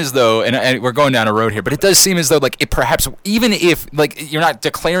seem as though, and we're going down a road here, but it does seem as though, like, it perhaps, even if, like, you're not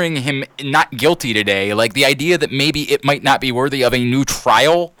declaring him not guilty today, like, the idea that maybe it might not be worthy of a new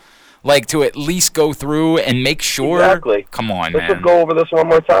trial, like, to at least go through and make sure. Exactly. Come on, Let's man. just go over this one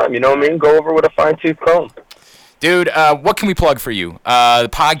more time. You know what I mean? Go over with a fine-tooth comb. Dude, what can we plug for you? The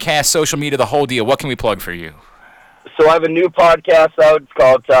podcast, social media, the whole deal. What can we plug for you? So I have a new podcast out. It's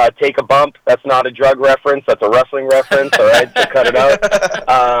called Take a Bump. That's not a drug reference. That's a wrestling reference, all right? So cut it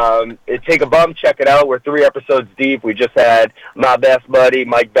out. Take a Bump. Check it out. We're 3 episodes deep. We just had my best buddy,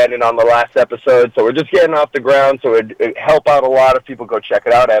 Mike Bennett, on the last episode. So we're just getting off the ground. So it'd help out a lot if people go check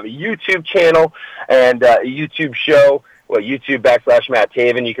it out. I have a YouTube channel and a YouTube show. Well, YouTube.com/Matt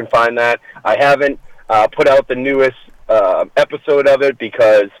Taven. You can find that. I haven't put out the newest episode of it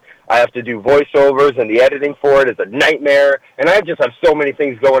because I have to do voiceovers, and the editing for it is a nightmare. And I just have so many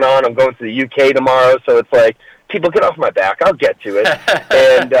things going on. I'm going to the UK tomorrow, so it's like, people, get off my back. I'll get to it.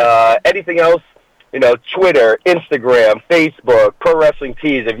 And anything else, Twitter, Instagram, Facebook, Pro Wrestling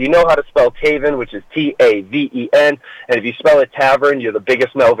Tees. If you know how to spell Taven, which is Taven, and if you spell it Tavern, you're the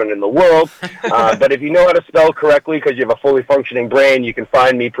biggest Melvin in the world. But if you know how to spell correctly because you have a fully functioning brain, you can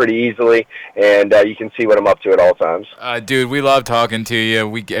find me pretty easily, and you can see what I'm up to at all times. Dude, we love talking to you.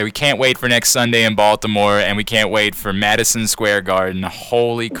 We can't wait for next Sunday in Baltimore, and we can't wait for Madison Square Garden.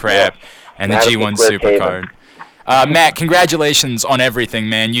 Holy crap. And the G1 Supercard. Matt, congratulations on everything,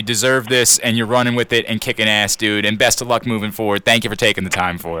 man. You deserve this, and you're running with it and kicking ass, dude. And best of luck moving forward. Thank you for taking the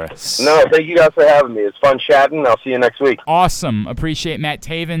time for us. No, thank you guys for having me. It's fun chatting. I'll see you next week. Awesome. Appreciate Matt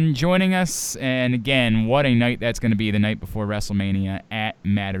Taven joining us. And again, what a night that's going to be, the night before WrestleMania at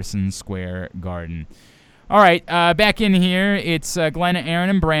Madison Square Garden. All right, back in here, it's Glenn, Aaron,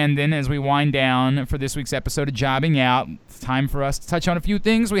 and Brandon as we wind down for this week's episode of Jobbing Out. It's time for us to touch on a few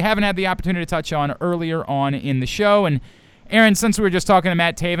things we haven't had the opportunity to touch on earlier on in the show. And Aaron, since we were just talking to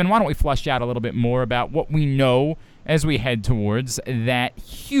Matt Taven, why don't we flush out a little bit more about what we know as we head towards that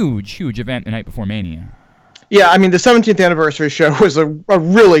huge, huge event the night before Mania? Yeah, I mean, the 17th anniversary show was a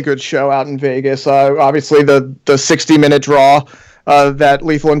really good show out in Vegas. Obviously, the 60-minute draw that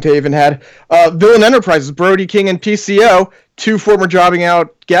Lethal and Taven had. Villain Enterprises, Brody King and PCO, 2 former Jobbing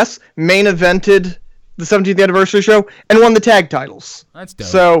Out guests, main evented the 17th anniversary show and won the tag titles. That's dope.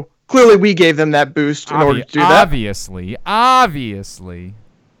 So clearly we gave them that boost in order to do that. Obviously.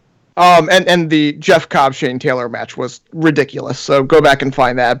 And the Jeff Cobb Shane Taylor match was ridiculous. So go back and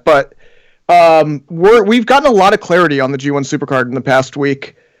find that. But we've gotten a lot of clarity on the G1 Supercard in the past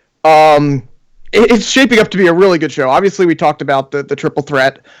week. It's shaping up to be a really good show. Obviously, we talked about the triple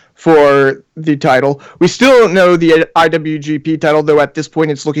threat for the title. We still don't know the IWGP title, though at this point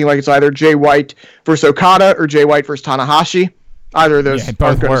it's looking like it's either Jay White versus Okada or Jay White versus Tanahashi. Either of those are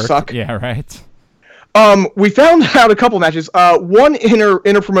going to suck. Yeah, right. We found out a couple matches. One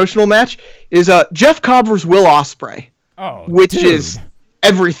interpromotional match is Jeff Cobb versus Will Ospreay, which is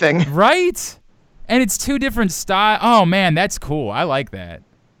everything. Right? And it's 2 different styles. Oh, man, that's cool. I like that.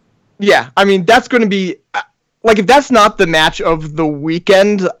 Yeah, I mean, that's going to be... if that's not the match of the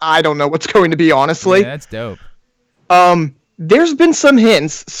weekend, I don't know what's going to be, honestly. Yeah, that's dope. There's been some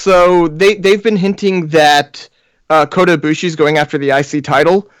hints. So they've been hinting that Kota Ibushi's going after the IC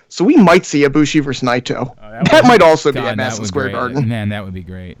title. So we might see Ibushi versus Naito. That might also be at Madison Square Garden. Man, that would be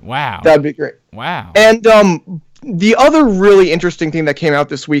great. Wow. That'd be great. Wow. And the other really interesting thing that came out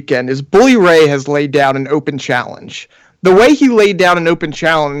this weekend is Bully Ray has laid down an open challenge. The way he laid down an open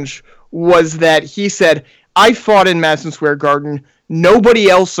challenge was that he said, I fought in Madison Square Garden. Nobody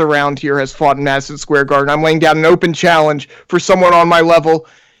else around here has fought in Madison Square Garden. I'm laying down an open challenge for someone on my level.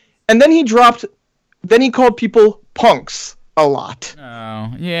 And then he called people punks a lot.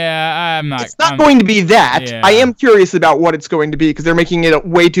 Oh, yeah, I'm not... It's not going to be that. Yeah. I am curious about what it's going to be because they're making it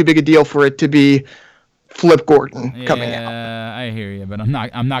way too big a deal for it to be Flip Gordon coming out. Yeah, I hear you, but I'm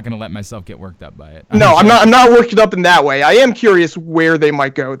not going to let myself get worked up by it. I'm not worked up in that way. I am curious where they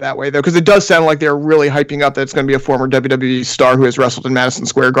might go that way, though, because it does sound like they're really hyping up that it's going to be a former WWE star who has wrestled in Madison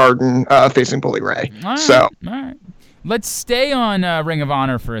Square Garden facing Bully Ray. All right. Let's stay on Ring of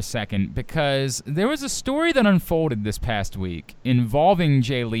Honor for a second, because there was a story that unfolded this past week involving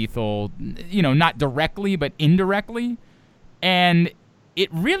Jay Lethal, not directly, but indirectly, and it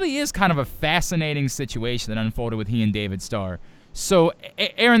really is kind of a fascinating situation that unfolded with he and David Starr. So,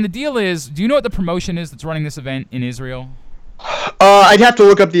 Aaron, the deal is, do you know what the promotion is that's running this event in Israel? I'd have to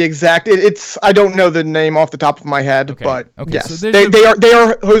look up the exact. It's I don't know the name off the top of my head, but yes, so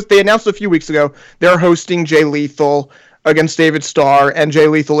They announced a few weeks ago they're hosting Jay Lethal against David Starr, and Jay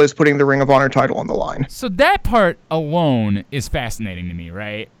Lethal is putting the Ring of Honor title on the line. So that part alone is fascinating to me,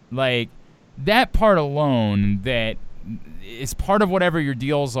 right? Like, that part alone, that is part of whatever your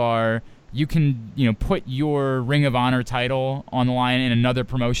deals are. You can, put your Ring of Honor title on the line in another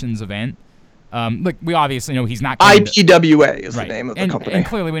promotion's event. Look, we obviously know he's not going IPWA is the name of the company. And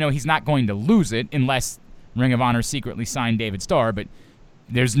clearly we know he's not going to lose it unless Ring of Honor secretly signed David Starr, but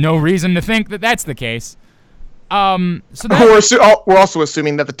there's no reason to think that that's the case. We're also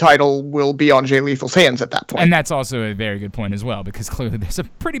assuming that the title will be on Jay Lethal's hands at that point. And that's also a very good point as well, because clearly there's a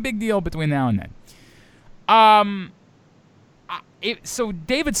pretty big deal between now and then. So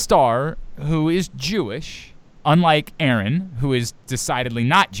David Starr, who is Jewish, unlike Aaron, who is decidedly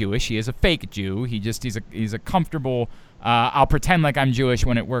not Jewish, he is a fake Jew. He's a comfortable, I'll pretend like I'm Jewish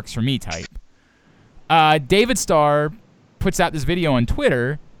when it works for me type. David Starr puts out this video on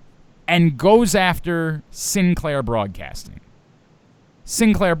Twitter and goes after Sinclair Broadcasting.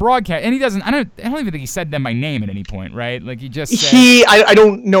 Sinclair Broadcast, and he doesn't. I don't even think he said them by name at any point, right? Like he just said, I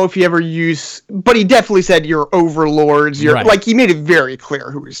don't know if he ever used, but he definitely said you're overlords. You're like he made it very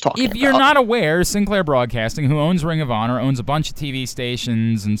clear who he's talking about. If you're not aware, Sinclair Broadcasting, who owns Ring of Honor, owns a bunch of TV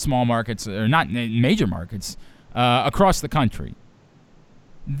stations in small markets, or not major markets, across the country.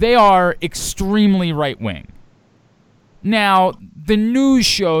 They are extremely right wing. Now, the news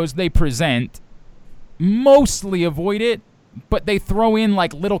shows they present mostly avoid it, but they throw in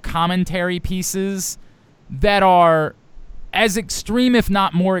like little commentary pieces that are as extreme, if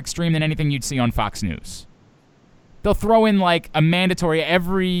not more extreme, than anything you'd see on Fox News. They'll throw in like a mandatory,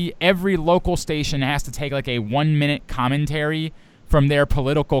 every local station has to take like a 1-minute commentary from their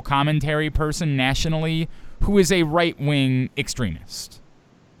political commentary person nationally who is a right-wing extremist.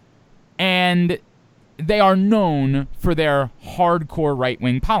 And they are known for their hardcore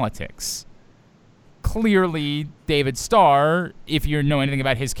right-wing politics. Clearly, David Starr, if you know anything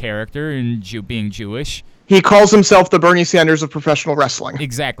about his character and being Jewish... He calls himself the Bernie Sanders of professional wrestling.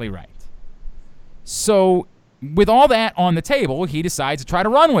 Exactly right. So, with all that on the table, he decides to try to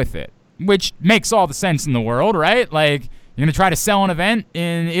run with it, which makes all the sense in the world, right? Like, you're going to try to sell an event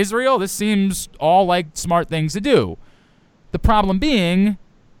in Israel? This seems all like smart things to do. The problem being,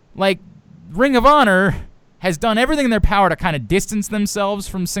 like, Ring of Honor has done everything in their power to kind of distance themselves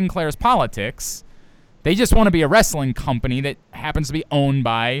from Sinclair's politics. They just want to be a wrestling company that happens to be owned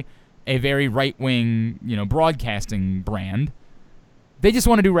by a very right-wing, broadcasting brand. They just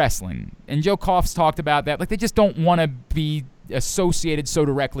want to do wrestling. And Joe Koff's talked about that. Like, they just don't want to be associated so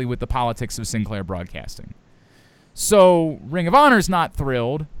directly with the politics of Sinclair Broadcasting. So Ring of Honor's not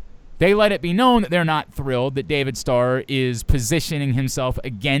thrilled. They let it be known that they're not thrilled that David Starr is positioning himself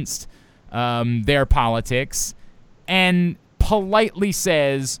against their politics and politely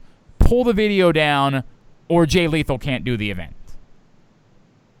says, pull the video down or Jay Lethal can't do the event.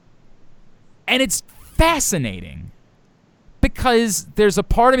 And it's fascinating because there's a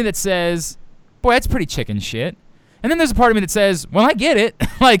part of me that says, boy, that's pretty chicken shit. And then there's a part of me that says, well, I get it.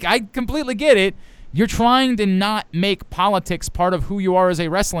 Like, I completely get it. You're trying to not make politics part of who you are as a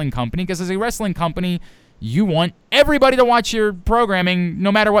wrestling company, because as a wrestling company, you want everybody to watch your programming no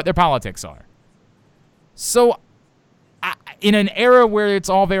matter what their politics are. So, in an era where it's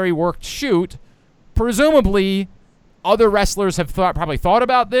all very worked shoot, presumably other wrestlers have probably thought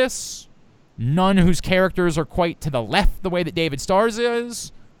about this. None whose characters are quite to the left the way that David Starr's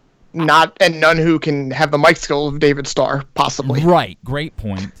is. And none who can have the mic skill of David Starr, possibly. Right, great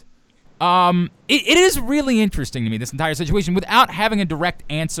point. It is really interesting to me, this entire situation, without having a direct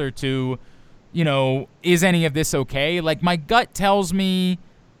answer to, is any of this okay? Like, my gut tells me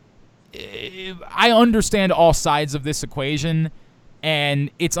I understand all sides of this equation, and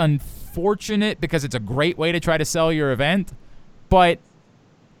it's unfortunate because it's a great way to try to sell your event, but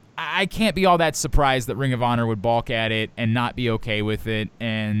I can't be all that surprised that Ring of Honor would balk at it and not be okay with it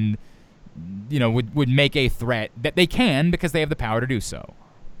and, would make a threat that they can because they have the power to do so.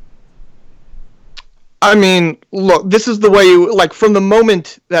 I mean, look, this is the way, from the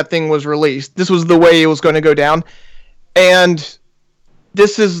moment that thing was released, this was the way it was going to go down. And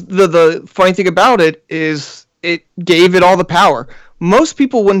this is the funny thing about it is it gave it all the power. Most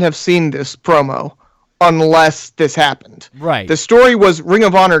people wouldn't have seen this promo unless this happened. Right. The story was Ring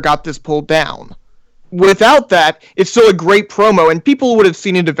of Honor got this pulled down. Without that, it's still a great promo, and people would have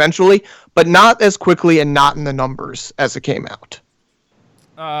seen it eventually, but not as quickly and not in the numbers as it came out.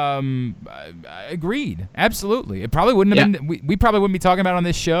 Agreed. Absolutely. It probably wouldn't have been. We probably wouldn't be talking about it on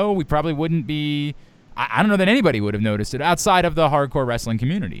this show. We probably wouldn't be. I don't know that anybody would have noticed it outside of the hardcore wrestling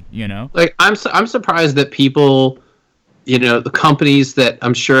community, you know? Like, I'm surprised that people, you know, the companies that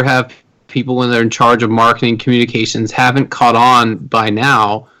I'm sure have people when they're in charge of marketing communications haven't caught on by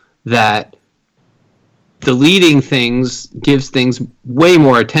now that deleting things gives things way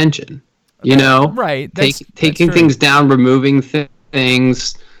more attention. You know? Right. Taking things down, removing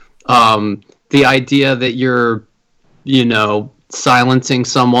things, the idea that you're, you know, silencing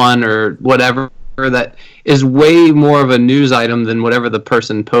someone or whatever, that is way more of a news item than whatever the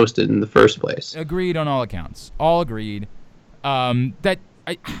person posted in the first place. Agreed on all accounts. All agreed.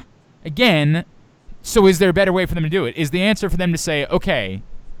 Again, so is there a better way for them to do it? Is the answer for them to say, okay,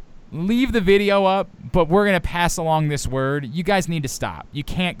 leave the video up, but we're going to pass along this word. You guys need to stop. You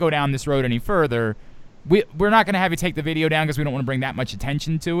can't go down this road any further. We're not going to have you take the video down because we don't want to bring that much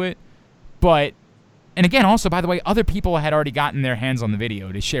attention to it. But, and again, also, by the way, other people had already gotten their hands on the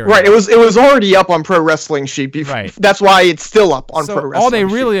video to share it. Right, it was already up on Pro Wrestling Sheet. Right. That's why it's still up on Pro Wrestling Sheet. All they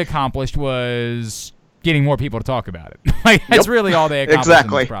really accomplished was getting more people to talk about it. Like, that's really all they accomplished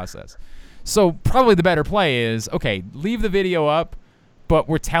in this process. So probably the better play is, okay, leave the video up, but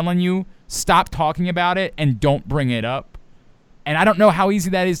we're telling you, stop talking about it and don't bring it up. And I don't know how easy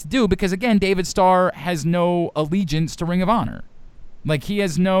that is to do because, again, David Starr has no allegiance to Ring of Honor. Like, he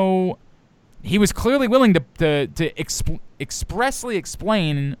has no... He was clearly willing to expressly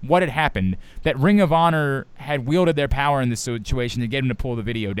explain what had happened, that Ring of Honor had wielded their power in this situation to get him to pull the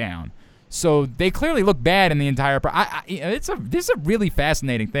video down. So they clearly look bad in the entire... this is a really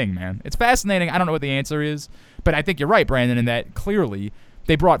fascinating thing, man. It's fascinating. I don't know what the answer is, but I think you're right, Brandon, in that clearly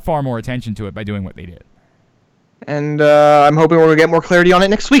they brought far more attention to it by doing what they did. And I'm hoping we'll get more clarity on it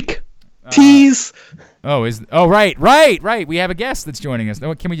next week. Tease! Right. We have a guest that's joining us.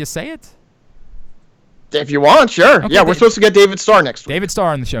 Can we just say it? If you want, sure. Okay, we're supposed to get David Starr next week. David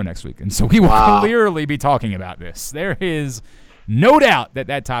Starr on the show next week, and so we will clearly be talking about this. There is no doubt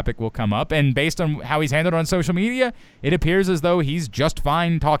that topic will come up, and based on how he's handled on social media, it appears as though he's just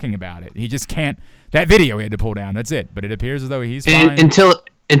fine talking about it. He just can't... That video he had to pull down, that's it. But it appears as though he's fine.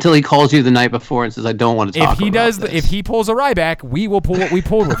 Until he calls you the night before and says, I don't want to talk about this. If he pulls a Ryback, we will pull what we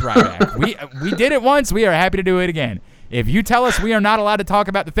pulled with Ryback. We did it once. We are happy to do it again. If you tell us we are not allowed to talk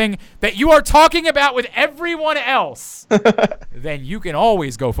about the thing that you are talking about with everyone else, then you can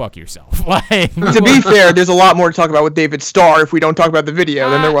always go fuck yourself. To be fair, there's a lot more to talk about with David Starr if we don't talk about the video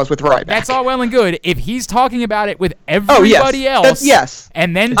than there was with Ryback. That's all well and good. If he's talking about it with everybody else,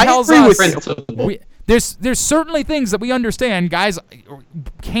 and then tells us... There's certainly things that we understand guys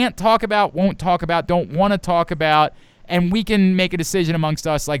can't talk about, won't talk about, don't want to talk about, and we can make a decision amongst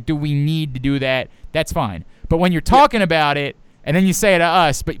us, like, do we need to do that? That's fine. But when you're talking about it, and then you say it to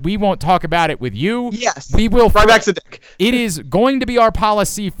us, but we won't talk about it with you, we will. Ryback's a dick. It is going to be our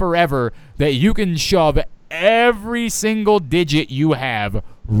policy forever that you can shove every single digit you have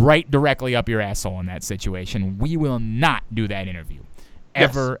right directly up your asshole in that situation. We will not do that interview.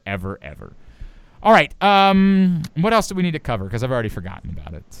 Ever. All right. What else do we need to cover? Because I've already forgotten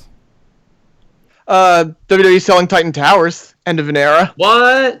about it. WWE selling Titan Towers. End of an era.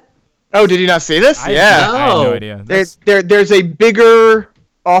 What? Oh, did you not see this? I have no idea. There's a bigger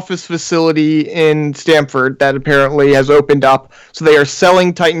office facility in Stamford that apparently has opened up. So they are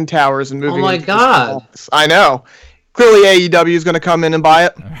selling Titan Towers and moving. Oh my God! I know. Clearly, AEW is going to come in and buy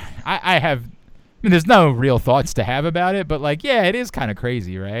it. I mean, there's no real thoughts to have about it, but like, yeah, it is kind of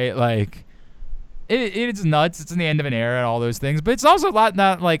crazy, right? Like, it's nuts. It's in the end of an era and all those things, but it's also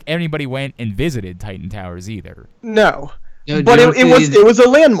not like anybody went and visited Titan Towers either. No. But it was a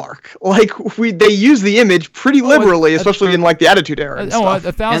landmark. Like they use the image pretty liberally, especially in like the Attitude Era. And stuff.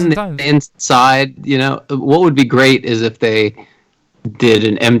 1,000 times. Inside, you know, what would be great is if they did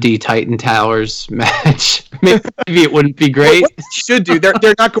an empty Titan Towers match. Maybe it wouldn't be great. What they should do,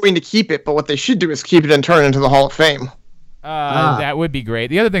 they're not going to keep it, but what they should do is keep it and turn it into the Hall of Fame. That would be great.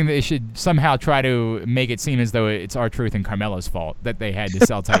 The other thing, they should somehow try to make it seem as though it's R-Truth and Carmelo's fault that they had to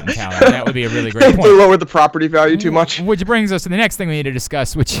sell Titan Tower. That would be a really great point. They lowered the property value too much. Which brings us to the next thing we need to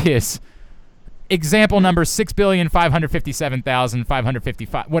discuss, which is example number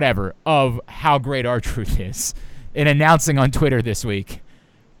 6,557,555, whatever, of how great R-Truth is in announcing on Twitter this week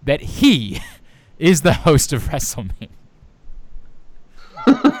that he is the host of WrestleMania.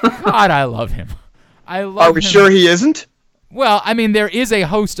 God, I love him. Are we sure he isn't? Well, I mean, there is a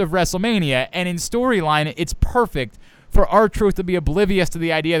host of WrestleMania, and in storyline, it's perfect for R-Truth to be oblivious to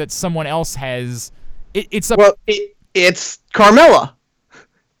the idea that someone else has. It's Carmella.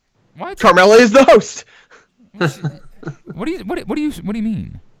 What? Carmella is the host. What do you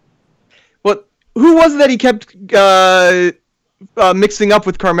mean? Well, who was it that he kept mixing up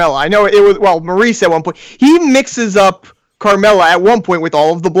with Carmella. I know it was, Maurice at one point. He mixes up Carmella at one point with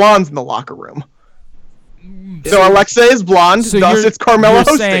all of the blondes in the locker room. So Alexa is blonde, thus it's Carmella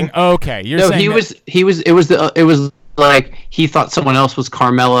hosting. Saying, okay, you're saying it was like he thought someone else was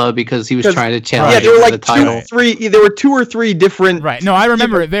Carmella because he was trying to challenge there were like the title. There were 2 or 3 different. Right. No, I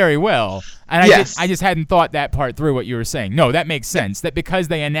remember it very well. And I just hadn't thought that part through what you were saying. No, that makes sense. That because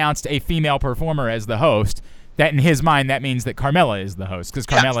they announced a female performer as the host, that in his mind that means that Carmella is the host because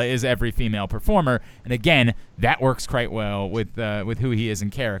Carmella is every female performer. And again, that works quite well with who he is in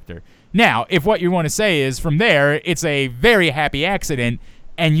character. Now, if what you want to say is from there, it's a very happy accident,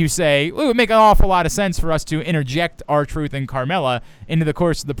 and you say, it would make an awful lot of sense for us to interject R-Truth and Carmella into the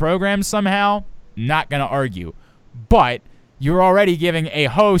course of the program somehow, not going to argue. But you're already giving a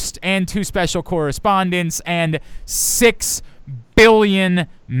host and 2 special correspondents and 6 billion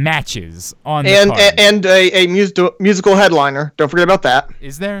matches on the card. And a musical headliner. Don't forget about that.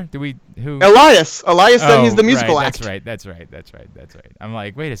 Is there? Who? Elias. Elias said he's the musical act. That's right. I'm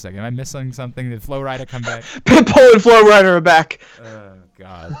like, wait a second. Am I missing something? Did Flo Rida come back? Pitbull and Flo Rida are back. Oh,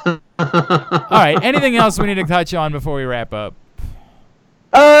 God. All right. Anything else we need to touch on before we wrap up?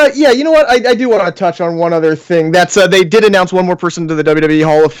 Yeah, you know what? I do want to touch on one other thing. That's they did announce one more person to the WWE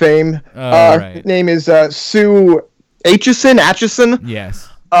Hall of Fame. Right. Name is Sue Atchison. Yes.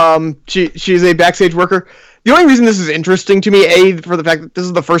 She's a backstage worker. The only reason this is interesting to me, for the fact that this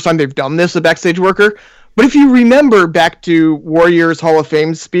is the first time they've done this, a backstage worker. But if you remember back to Warrior's Hall of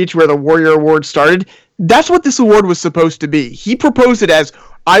Fame speech where the Warrior Award started, that's what this award was supposed to be. He proposed it as,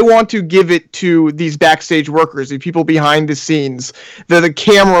 I want to give it to these backstage workers, the people behind the scenes, the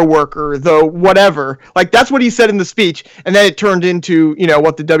camera worker, the whatever. Like, that's what he said in the speech, and then it turned into,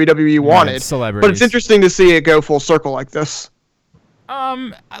 what the WWE wanted. Celebrities. But it's interesting to see it go full circle like this.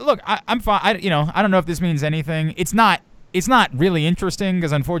 Look, I'm fine. I don't know if this means anything. It's not really interesting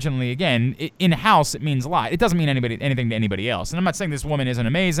because, unfortunately, again, in-house it means a lot. It doesn't mean anything to anybody else. And I'm not saying this woman isn't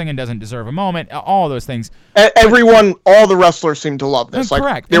amazing and doesn't deserve a moment. All of those things. All the wrestlers seem to love this.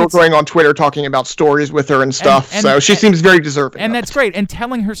 Correct. They were going on Twitter talking about stories with her and stuff. So she seems very deserving. And that's great. And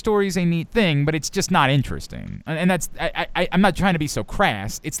telling her story is a neat thing, but it's just not interesting. And that's I'm not trying to be so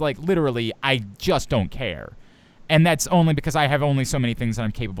crass. It's like literally I just don't care. And that's only because I have only so many things that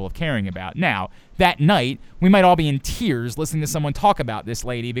I'm capable of caring about. Now, that night, we might all be in tears listening to someone talk about this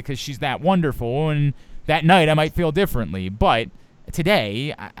lady because she's that wonderful, and that night I might feel differently. But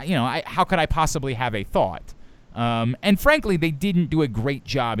today, how could I possibly have a thought? And frankly, they didn't do a great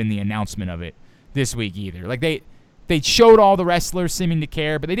job in the announcement of it this week either. Like, they showed all the wrestlers seeming to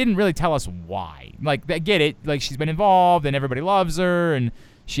care, but they didn't really tell us why. Like, they get it. Like, she's been involved, and everybody loves her, and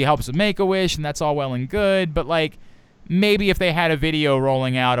she helps with Make-A-Wish, and that's all well and good, but, like, maybe if they had a video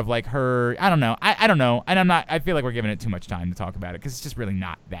rolling out of, like, her, I don't know. I don't know, and I feel like we're giving it too much time to talk about it, because it's just really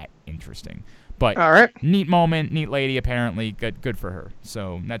not that interesting. But all right. Neat moment, neat lady, apparently, good for her.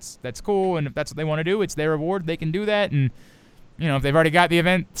 So that's cool, and if that's what they want to do, it's their award, they can do that, and, if they've already got the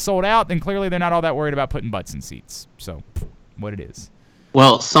event sold out, then clearly they're not all that worried about putting butts in seats. So, what it is.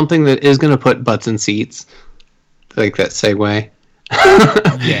 Well, something that is going to put butts in seats, like that segue.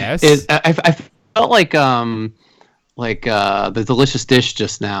 Yes. I felt like the delicious dish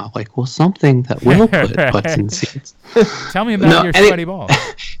just now. Like, well, something that will put butts in seats. Tell me about your sweaty balls.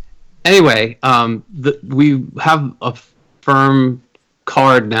 Anyway, we have a firm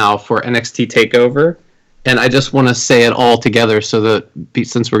card now for NXT TakeOver, and I just want to say it all together so that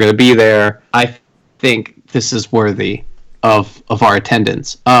since we're going to be there, I think this is worthy of our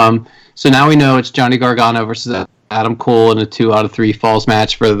attendance. So now we know it's Johnny Gargano versus Adam Cole in a 2 out of 3 falls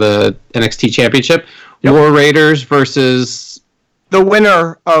match for the NXT Championship. Yep. War Raiders versus the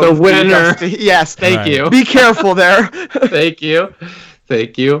winner of the winner. Yes, thank you. Be careful there. Thank you.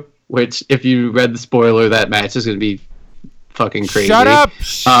 Which, if you read the spoiler, that match is going to be fucking crazy. Shut up!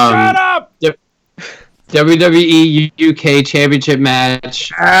 Shut up! WWE UK Championship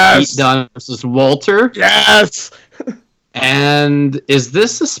match. Yes. Pete Dunne versus Walter. Yes. And is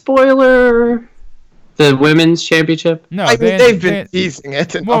this a spoiler? The women's championship? No, I mean, they've been teasing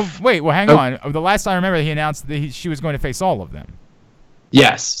it. Well, hang on. The last I remember, he announced that she was going to face all of them.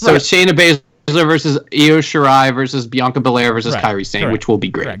 Yes. So it's Shayna Baszler versus Io Shirai versus Bianca Belair versus Kairi Sane, which will be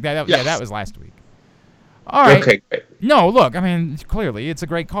great. Correct. That was last week. All right. Okay, great. No, look, I mean, clearly it's a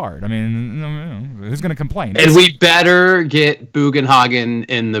great card. I mean, who's going to complain? And we better get Bugenhagen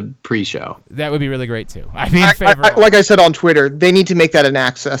in the pre-show. That would be really great too. I'd be in favor. Like I said on Twitter, they need to make that an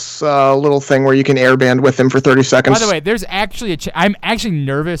access little thing where you can airband with him for 30 seconds. By the way, there's actually I'm actually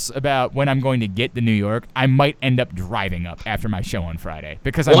nervous about when I'm going to get to New York. I might end up driving up after my show on Friday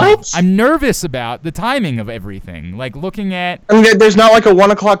because I'm nervous about the timing of everything. Like looking at. I mean, there's not like a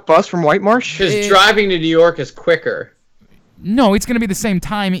 1 o'clock bus from White Marsh. Because driving to New York is quicker. No, it's going to be the same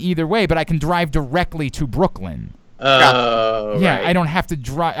time either way, but I can drive directly to Brooklyn. Oh, yeah. right. I don't have to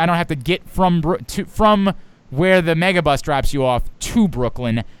drive. I don't have to get from where the megabus drops you off to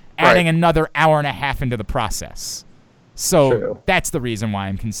Brooklyn, adding another hour and a half into the process. So that's the reason why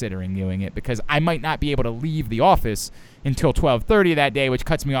I'm considering doing it, because I might not be able to leave the office until 12:30 that day, which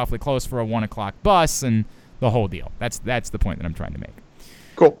cuts me awfully close for a 1 o'clock bus and the whole deal. That's the point that I'm trying to make.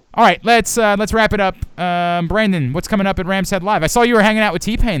 Cool. All right, let's wrap it up. Brandon, what's coming up at Rams Head Live? I saw you were hanging out with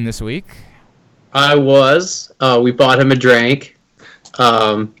T-Pain this week. I was. We bought him a drink.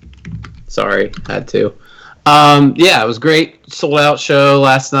 Sorry, had to. Yeah, it was great. Sold out show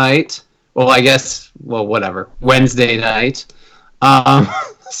last night. Well, I guess, whatever. Wednesday night.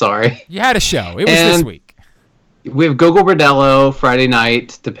 Sorry. You had a show. It was this week. We have Gogo Bordello Friday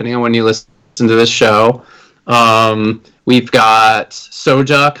night, depending on when you listen to this show. We've got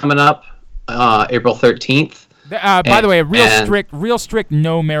Soja coming up April 13th. By the way, real strict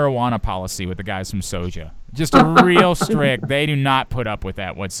no marijuana policy with the guys from Soja. Just real strict. They do not put up with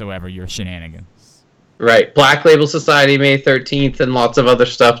that whatsoever, your shenanigans. Right. Black Label Society, May 13th, and lots of other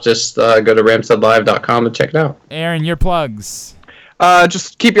stuff. Just go to ramsheadlive.com and check it out. Aaron, your plugs.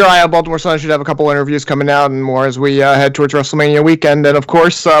 Just keep your eye out. Baltimore Sun should have a couple interviews coming out and more as we head towards WrestleMania weekend. And, of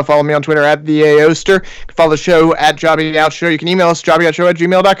course, follow me on Twitter at @TheAOster. You can follow the show at JobbyOutShow. You can email us,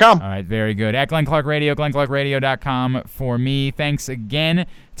 jobbyooutshow@gmail.com. All right, very good. At Glenn Clark Radio, glennclarkradio.com for me. Thanks again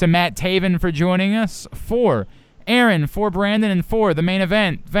to Matt Taven for joining us. For Aaron, for Brandon, and for the main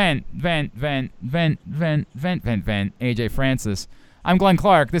event, AJ Francis. I'm Glenn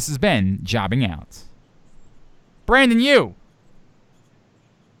Clark. This has been Jobbing Out. Brandon, you.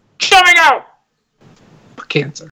 Coming out! Cancer.